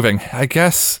start moving. I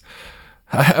guess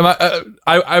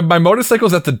my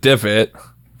motorcycle's at the divot.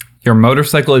 Your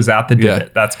motorcycle is at the divot. Yeah.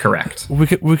 That's correct. We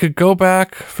could go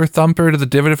back for Thumper to the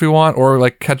divot if we want, or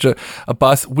like catch a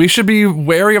bus. We should be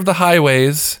wary of the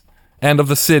highways and of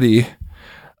the city.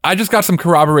 I just got some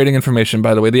corroborating information,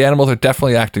 by the way. The animals are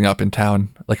definitely acting up in town,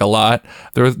 like a lot.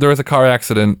 There was a car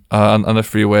accident on the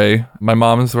freeway. My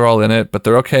moms were all in it, but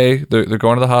they're okay. They're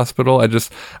going to the hospital.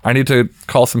 I need to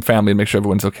call some family and make sure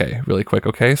everyone's okay really quick,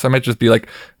 okay? So I might just be like,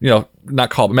 not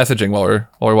call, but messaging while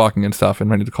we're walking and stuff,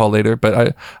 and I need to call later.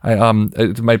 But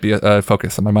it might be a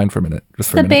focus on my mind for a minute, just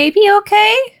for a minute. Baby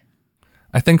okay?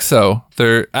 I think so.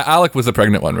 Alec was the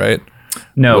pregnant one, right?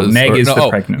 No, Meg is the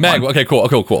pregnant Meg, one. Okay, cool.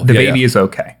 The baby is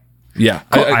okay. Yeah.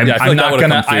 Cool. I'm not going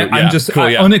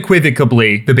to...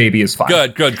 Unequivocally, the baby is fine.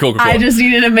 Good, cool. I just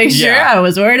needed to make sure. I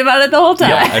was worried about it the whole time.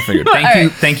 Yeah, I figured.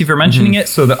 Thank you for mentioning it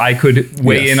so that I could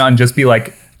weigh in on just be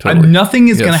like, nothing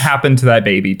is going to happen to that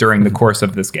baby during the course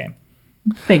of this game.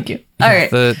 Thank you. All right.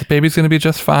 The baby's going to be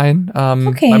just fine.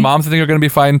 Okay. My moms think are going to be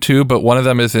fine too, but one of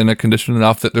them is in a condition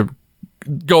enough that they're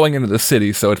going into the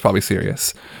city, so it's probably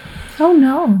serious. Oh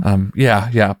no.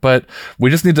 Yeah, but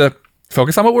we just need to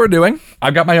focus on what we're doing.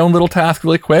 I've got my own little task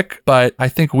really quick, but I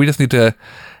think we just need to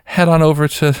head on over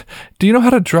to... Do you know how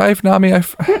to drive, Nami?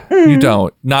 You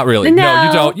don't. Not really.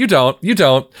 No, you don't.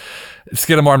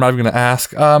 Skidamore, I'm not even going to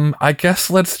ask. I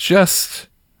guess let's just...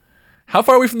 How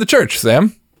far are we from the church,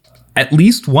 Sam? At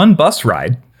least one bus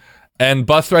ride. And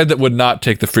bus ride that would not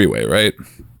take the freeway, right?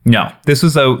 No, this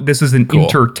is an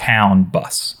inter-town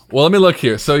bus. Well, let me look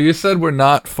here. So you said we're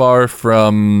not far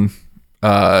from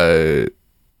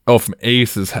from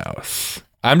Ace's house.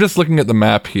 I'm just looking at the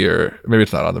map here. Maybe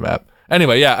it's not on the map.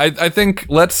 Anyway, yeah, I think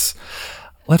let's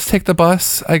take the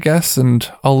bus, I guess,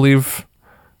 and I'll leave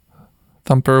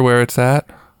Thumper where it's at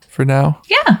for now.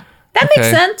 Yeah, that makes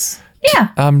sense.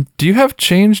 Yeah. Do you have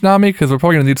change, Nami? Because we're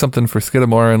probably gonna need something for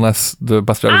Skidamore unless the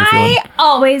bus driver's feeling. I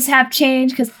always have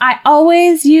change because I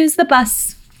always use the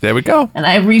bus. There we go. And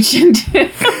I reach into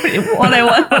what I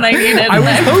want when I need it.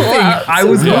 I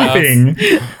was hoping.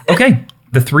 Okay,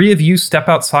 the three of you step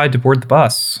outside to board the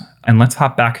bus, and let's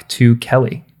hop back to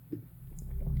Kelly.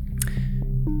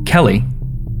 Kelly,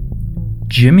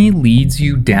 Jimmy leads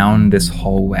you down this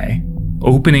hallway,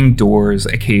 opening doors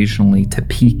occasionally to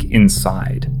peek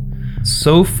inside.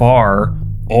 So far,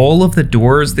 all of the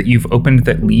doors that you've opened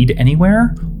that lead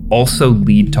anywhere also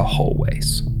lead to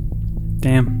hallways.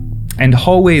 Damn. And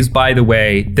hallways, by the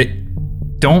way,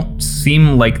 that don't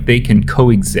seem like they can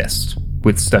coexist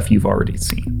with stuff you've already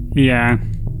seen. Yeah.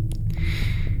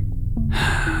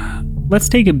 Let's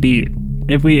take a beat.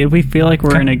 If we feel like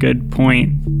we're in a good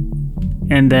point,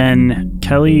 and then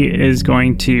Kelly is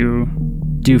going to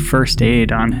do first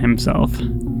aid on himself.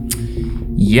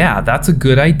 Yeah, that's a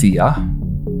good idea.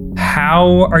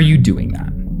 How are you doing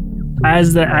that?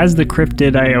 As the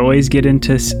cryptid, I always get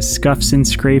into scuffs and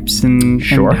scrapes and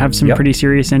have some pretty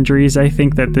serious injuries. I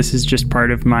think that this is just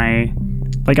part of my...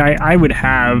 Like, I would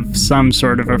have some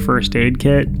sort of a first aid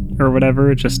kit or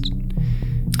whatever, just...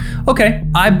 Okay,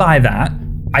 I buy that.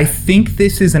 I think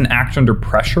this is an act under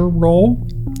pressure roll.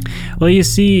 Well, you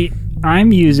see,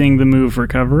 I'm using the move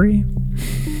recovery.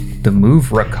 The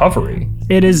move recovery?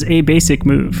 It is a basic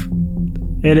move.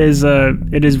 It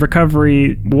is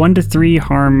recovery 1 to 3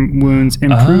 harm wounds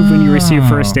improve when you receive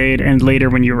first aid and later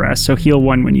when you rest. So heal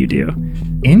 1 when you do.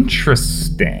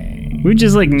 Interesting. We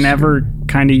just like never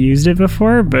kind of used it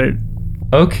before, but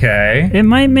Okay. it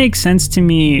might make sense to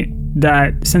me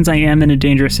that since I am in a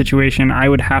dangerous situation, I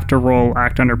would have to roll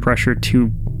act under pressure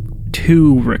to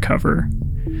recover,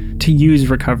 to use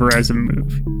recover as a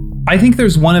move. I think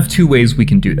there's one of 2 ways we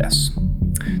can do this.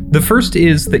 The first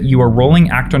is that you are rolling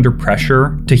act under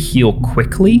pressure to heal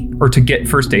quickly or to get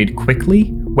first aid quickly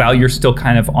while you're still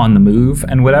kind of on the move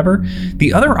and whatever.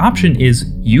 The other option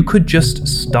is you could just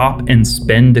stop and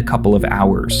spend a couple of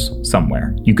hours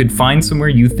somewhere. You could find somewhere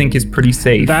you think is pretty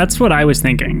safe. That's what I was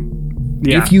thinking.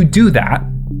 Yeah. If you do that,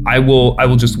 I will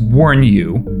just warn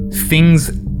you,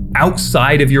 things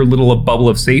outside of your little bubble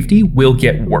of safety will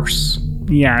get worse.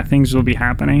 Yeah, things will be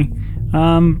happening.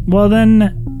 Well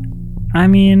then, I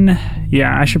mean,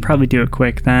 yeah, I should probably do it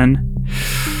quick then.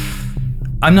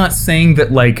 I'm not saying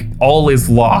that like all is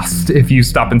lost if you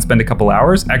stop and spend a couple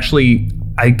hours. Actually,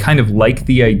 I kind of like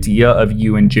the idea of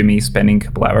you and Jimmy spending a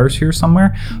couple hours here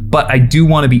somewhere, but I do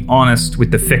want to be honest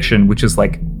with the fiction, which is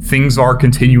like things are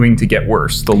continuing to get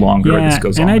worse the longer this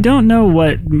goes on. And I don't know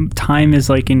what time is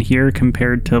like in here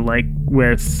compared to like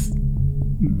with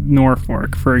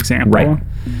Norfork, for example. Right.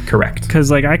 Correct. Because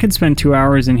like I could spend 2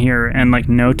 hours in here and like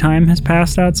no time has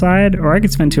passed outside, or I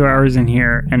could spend 2 hours in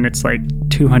here and it's like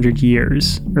 200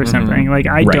 years or something. Like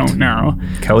I don't know.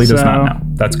 Kelly does not know.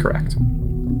 That's correct.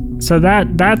 So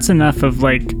that's enough of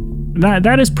like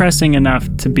that is pressing enough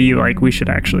to be like we should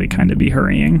actually kind of be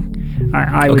hurrying.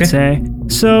 I would say.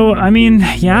 So I mean,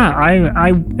 yeah, I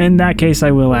in that case I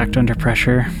will act under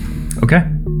pressure. Okay.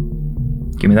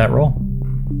 Give me that roll.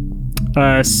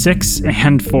 6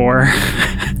 and 4.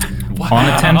 Wow. On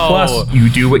a 10 plus, you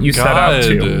do what you set out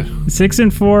to. 6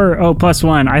 and 4. Oh, plus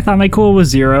 1. I thought my cool was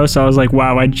 0, so I was like,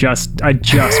 wow, I just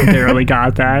barely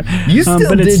got that. You still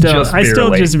but did it's still, just barely. I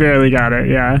still just barely got it,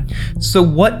 yeah. So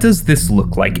what does this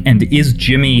look like? And is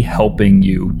Jimmy helping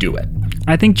you do it?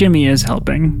 I think Jimmy is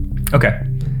helping. Okay.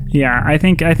 Yeah, I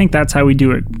think that's how we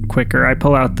do it quicker. I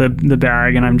pull out the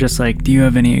bag and I'm just like, do you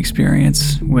have any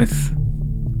experience with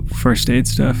first aid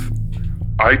stuff?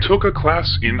 I took a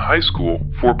class in high school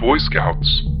for Boy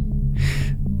Scouts.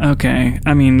 Okay,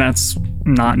 I mean, that's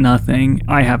not nothing.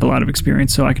 I have a lot of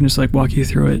experience, so I can just like walk you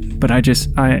through it. But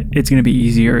it's gonna be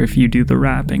easier if you do the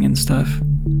wrapping and stuff.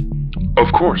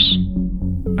 Of course.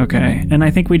 Okay, and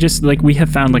I think we just like we have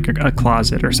found like a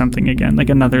closet or something again, like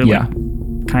another like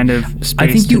kind of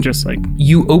space to just like.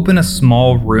 You open a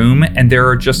small room and there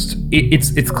are just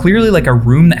it's clearly like a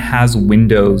room that has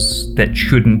windows that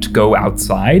shouldn't go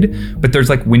outside, but there's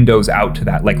like windows out to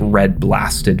that like red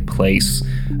blasted place,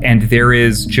 and there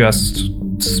is just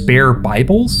spare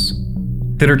Bibles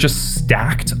that are just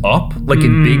stacked up like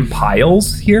in big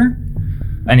piles here.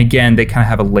 And again, they kind of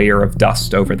have a layer of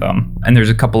dust over them. And there's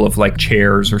a couple of like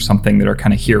chairs or something that are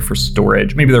kind of here for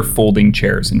storage. Maybe they're folding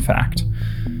chairs, in fact.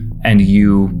 And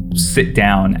you sit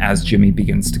down as Jimmy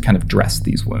begins to kind of dress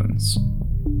these wounds.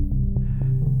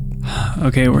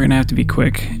 Okay, we're gonna have to be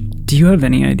quick. Do you have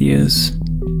any ideas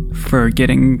for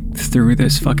getting through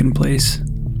this fucking place?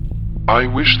 I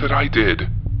wish that I did.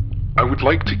 I would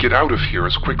like to get out of here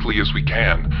as quickly as we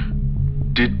can.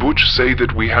 Did Butch say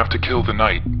that we have to kill the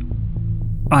knight?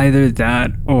 Either that,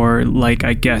 or like,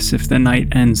 I guess if the knight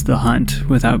ends the hunt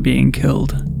without being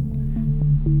killed.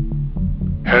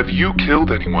 Have you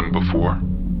killed anyone before?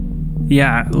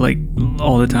 Yeah, like,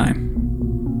 all the time.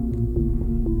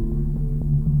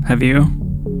 Have you?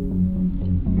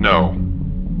 No.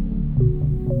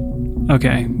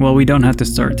 Okay, well, we don't have to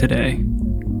start today.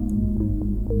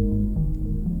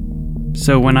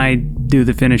 So when I do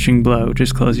the finishing blow,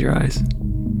 just close your eyes.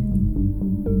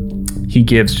 He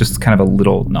gives just kind of a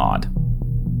little nod.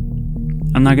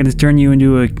 I'm not going to turn you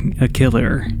into a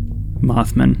killer,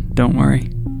 Mothman. Don't worry.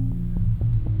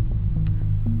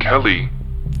 Kelly.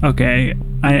 Okay,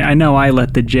 I know I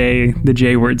let the J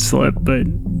word slip, but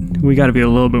we got to be a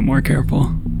little bit more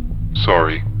careful.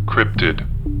 Sorry, Cryptid.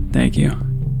 Thank you.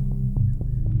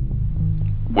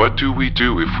 What do we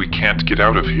do if we can't get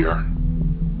out of here?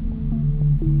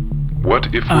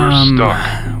 What if we're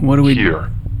stuck what do we here?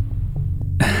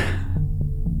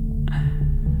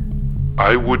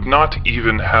 I would not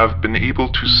even have been able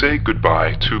to say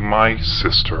goodbye to my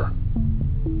sister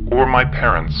or my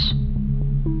parents.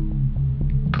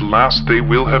 The last they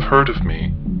will have heard of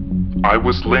me, I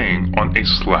was laying on a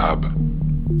slab.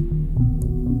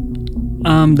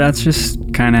 That's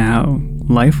just kind of how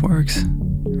life works,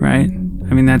 right?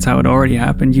 I mean, that's how it already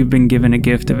happened. You've been given a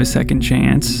gift of a second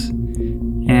chance,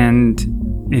 and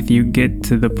if you get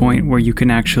to the point where you can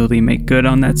actually make good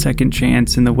on that second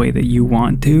chance in the way that you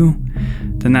want to,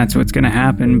 then that's what's going to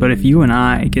happen. But if you and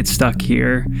I get stuck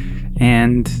here,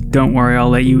 and don't worry, I'll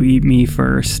let you eat me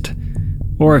first.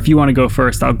 Or if you want to go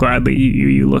first, I'll gladly eat you.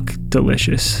 You look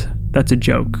delicious. That's a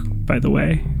joke, by the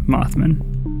way, Mothman.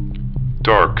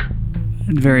 Dark.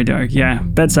 Very dark, yeah.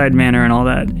 Bedside manner and all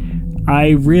that.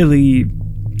 I really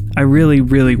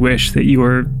wish that you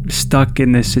were stuck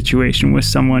in this situation with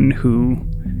someone who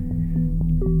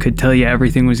could tell you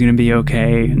everything was going to be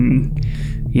okay, and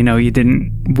you know, you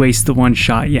didn't waste the one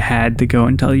shot you had to go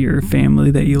and tell your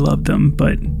family that you loved them,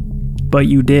 but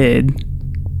you did.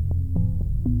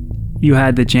 You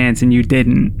had the chance and you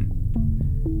didn't.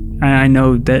 I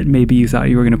know that maybe you thought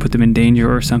you were going to put them in danger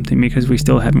or something, because we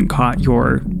still haven't caught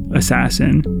your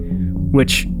assassin,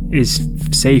 which is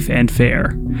safe and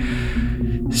fair.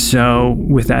 So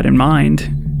with that in mind,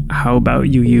 how about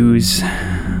you use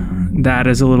that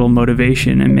as a little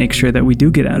motivation and make sure that we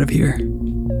do get out of here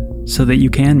so that you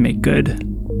can make good.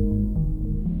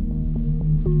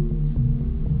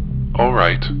 All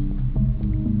right.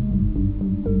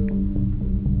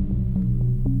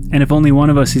 And if only one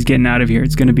of us is getting out of here,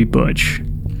 it's going to be Butch.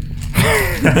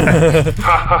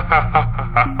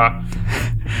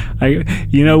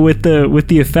 With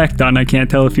the effect on, I can't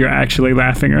tell if you're actually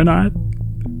laughing or not.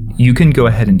 You can go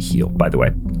ahead and heal, by the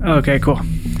way. Okay, cool.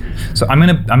 So I'm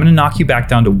gonna knock you back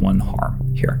down to 1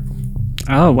 harm here.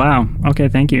 Oh, wow. Okay,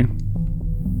 thank you.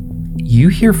 You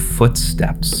hear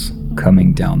footsteps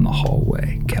coming down the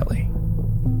hallway, Kelly.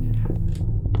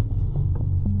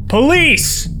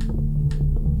 Police!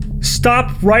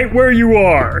 Stop right where you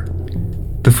are.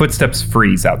 The footsteps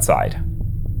freeze outside.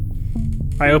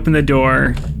 I open the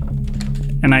door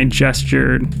and I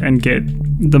gesture and get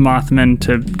the Mothman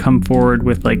to come forward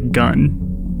with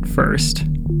gun first.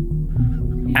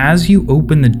 As you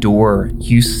open the door,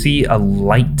 you see a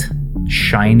light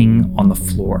shining on the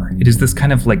floor. It is this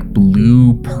kind of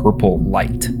blue-purple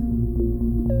light.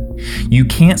 You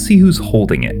can't see who's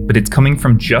holding it, but it's coming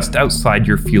from just outside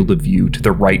your field of view to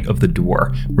the right of the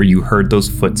door, where you heard those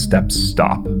footsteps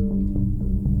stop.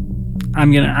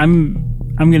 I'm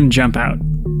gonna jump out,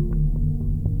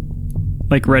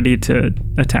 ready to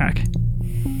attack.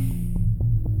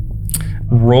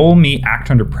 Roll me act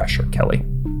under pressure, Kelly.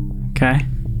 Okay.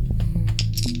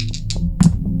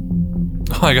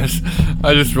 Oh my gosh,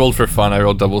 I just rolled for fun. I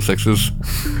rolled double 6s.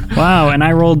 Wow, and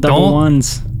I rolled double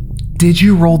 1s. Did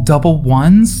you roll double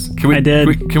 1s? I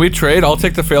did. Can we trade? I'll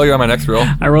take the failure on my next roll.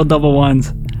 I rolled double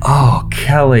 1s. Oh,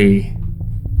 Kelly.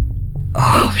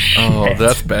 Oh, shit. Oh,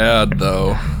 that's bad,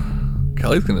 though.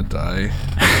 Kelly's gonna die.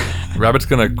 Rabbit's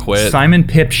gonna quit. Simon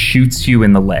Pip shoots you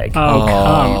in the leg. Oh,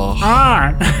 come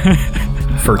on.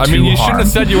 For 2 harm. I mean, you shouldn't have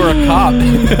said you were a cop.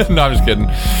 No, I'm just kidding.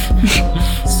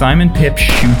 Simon Pip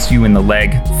shoots you in the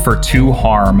leg for 2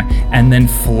 harm and then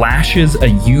flashes a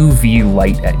UV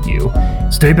light at you.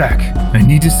 Stay back. I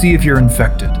need to see if you're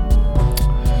infected.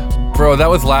 Bro, that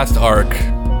was last arc.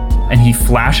 And he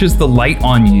flashes the light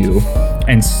on you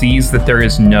and sees that there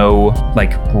is no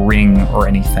ring or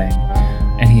anything.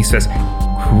 And he says,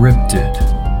 "Cryptid.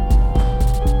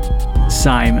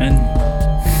 Simon.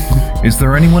 Is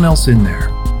there anyone else in there?"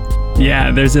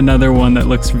 Yeah, there's another one that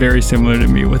looks very similar to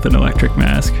me with an electric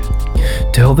mask.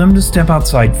 Tell them to step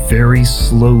outside very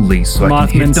slowly so I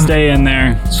can hit Mothman, them. stay in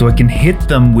there. So I can hit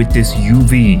them with this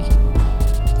UV.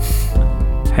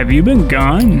 Have you been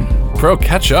gone? Bro,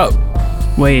 catch up.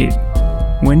 Wait,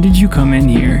 when did you come in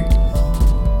here?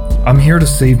 I'm here to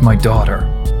save my daughter.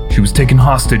 She was taken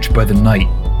hostage by the Knight.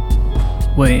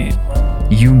 Wait,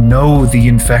 You know the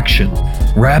infection.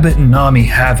 Rabbit and Nami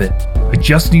have it. I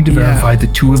just need to verify the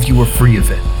 2 of you are free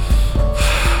of it.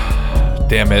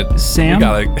 Damn it. Sam? We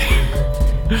gotta...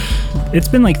 it's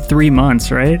been 3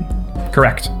 months, right?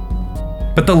 Correct.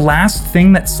 But the last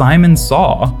thing that Simon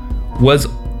saw was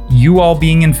you all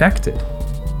being infected.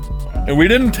 And we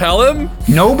didn't tell him?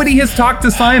 Nobody has talked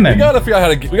to Simon. We gotta figure out how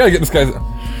to... We gotta get this guy's...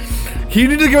 He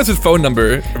needed to give us his phone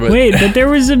number. But... Wait, but there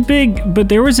was a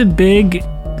big,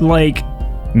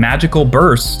 Magical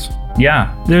burst.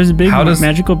 Yeah. There's a big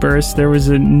magical burst. There was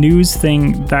a news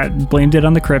thing that blamed it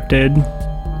on the cryptid.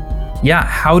 Yeah,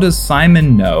 how does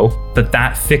Simon know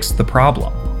that fixed the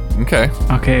problem? Okay.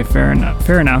 Okay, fair enough.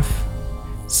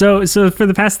 So for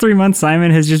the past 3 months,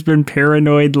 Simon has just been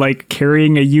paranoid,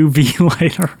 carrying a UV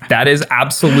light around. That is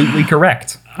absolutely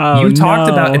correct. Oh, you talked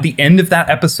about at the end of that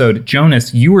episode,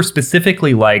 Jonas, you were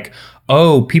specifically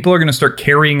oh, people are going to start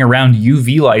carrying around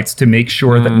UV lights to make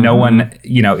sure that no one,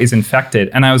 is infected.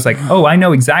 And I was like, oh, I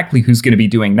know exactly who's going to be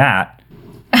doing that.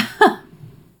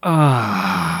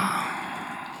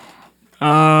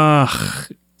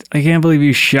 I can't believe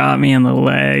you shot me in the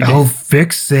leg. I'll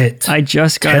fix it. I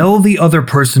just got... Tell the other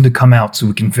person to come out so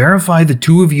we can verify the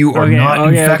two of you are not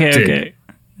infected. Okay.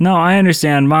 No, I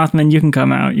understand. Mothman, you can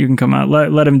come out.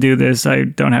 Let him do this. I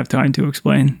don't have time to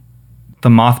explain. The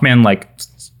Mothman, like,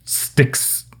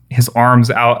 sticks his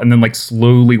arms out and then, like,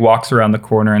 slowly walks around the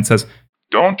corner and says,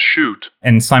 Don't shoot.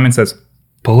 and Simon says,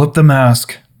 pull up the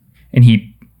mask. And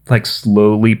he, like,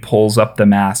 slowly pulls up the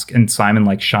mask and Simon,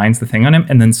 like, shines the thing on him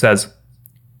and then says,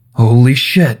 holy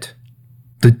shit,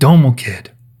 the Domo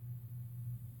kid.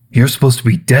 You're supposed to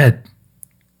be dead.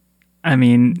 I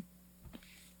mean,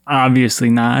 obviously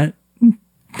not.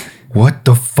 What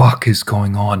the fuck is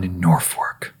going on in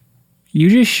Norfork? You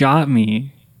just shot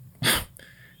me.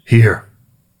 Here.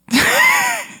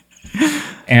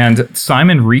 And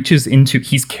Simon reaches into,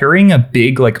 he's carrying a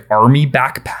big, like, army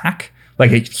backpack,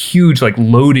 like a huge, like,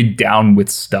 loaded down with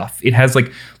stuff. It has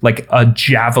like a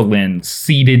javelin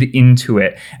seated into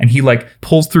it. And he, like,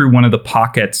 pulls through one of the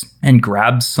pockets and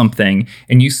grabs something.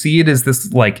 And you see it as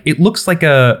this, like, it looks like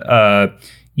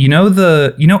you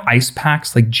know ice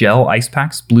packs, like gel ice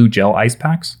packs, blue gel ice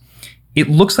packs. It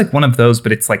looks like one of those,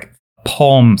 but it's like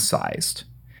palm sized.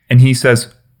 And he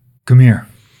says, come here.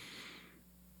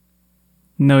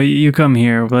 No, you come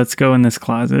here. Let's go in this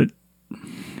closet.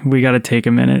 We got to take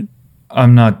a minute.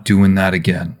 I'm not doing that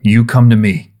again. You come to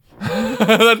me.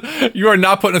 You are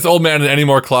not putting this old man in any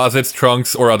more closets,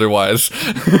 trunks, or otherwise.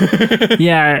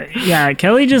 Yeah.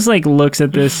 Kelly just, like, looks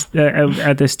at this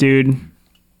dude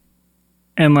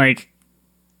and, like,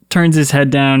 turns his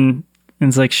head down and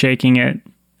is, like, shaking it.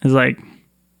 Is like,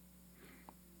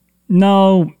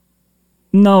 no,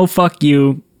 fuck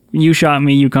you. You shot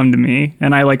me, you come to me.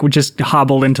 And I, like, would just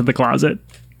hobble into the closet.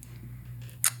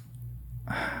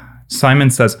 Simon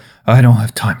says, I don't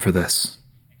have time for this.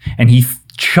 And he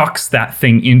chucks that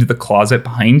thing into the closet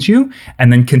behind you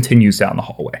and then continues down the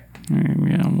hallway.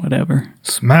 Yeah, whatever.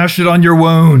 Smash it on your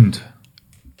wound.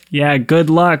 Yeah, good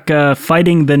luck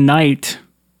fighting the night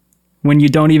when you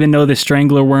don't even know the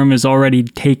strangler worm is already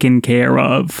taken care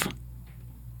of.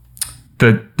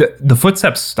 The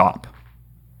footsteps stop.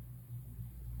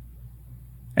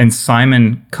 And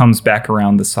Simon comes back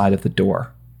around the side of the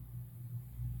door.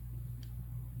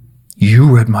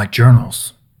 You read my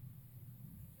journals.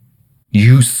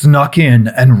 You snuck in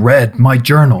and read my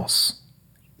journals.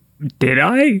 Did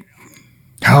I?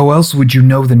 How else would you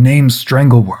know the name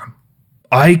Strangleworm?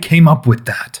 I came up with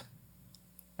that.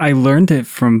 I learned it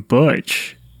from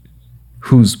Butch.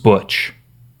 Who's Butch?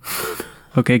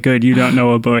 Okay, good. You don't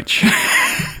know a Butch.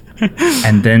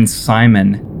 And then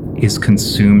Simon is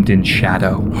consumed in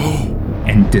shadow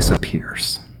and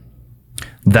disappears.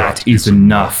 That is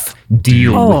enough.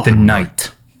 Deal with the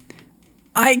night.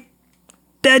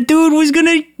 That dude was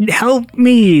gonna help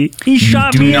me. He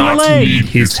shot me in the leg. You do not need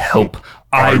his help.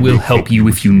 I will help you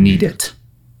if you need it.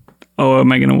 Oh,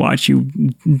 am I gonna watch you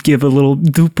put a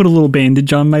little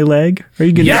bandage on my leg? Are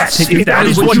you gonna Yes, if that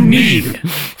is what you need.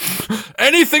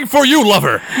 Anything for you,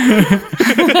 lover.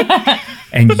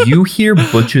 And you hear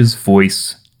Butch's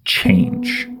voice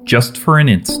change just for an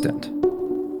instant.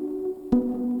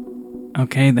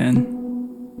 Okay then.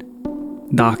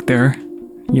 Doctor,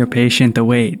 your patient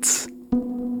awaits.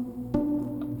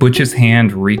 Butch's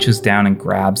hand reaches down and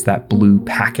grabs that blue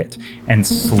packet and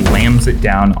slams it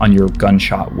down on your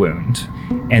gunshot wound.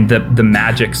 And the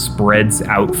magic spreads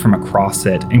out from across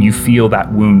it, and you feel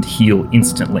that wound heal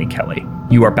instantly, Kelly.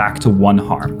 You are back to 1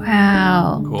 harm.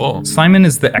 Wow. Cool. Simon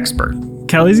is the expert.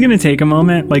 Kelly's gonna take a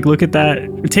moment, like, look at that.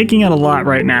 We're taking out a lot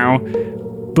right now.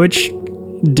 Butch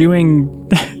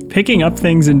picking up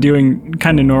things and doing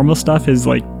kind of normal stuff is,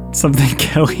 like, something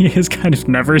Kelly has kind of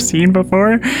never seen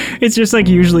before. It's just, like,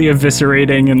 usually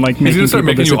eviscerating and, like, making He's gonna start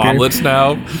making disappear. you omelets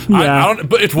now. Yeah.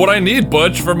 But it's what I need,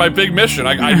 Butch, for my big mission.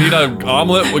 I need an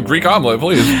omelet, a Greek omelet,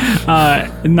 please.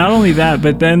 Not only that,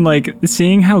 but then, like,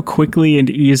 seeing how quickly and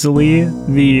easily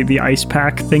the ice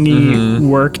pack thingy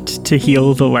worked to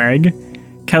heal the leg,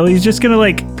 Kelly's just gonna,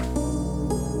 like,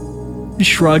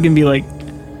 shrug and be like,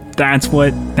 that's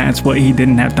what he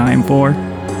didn't have time for.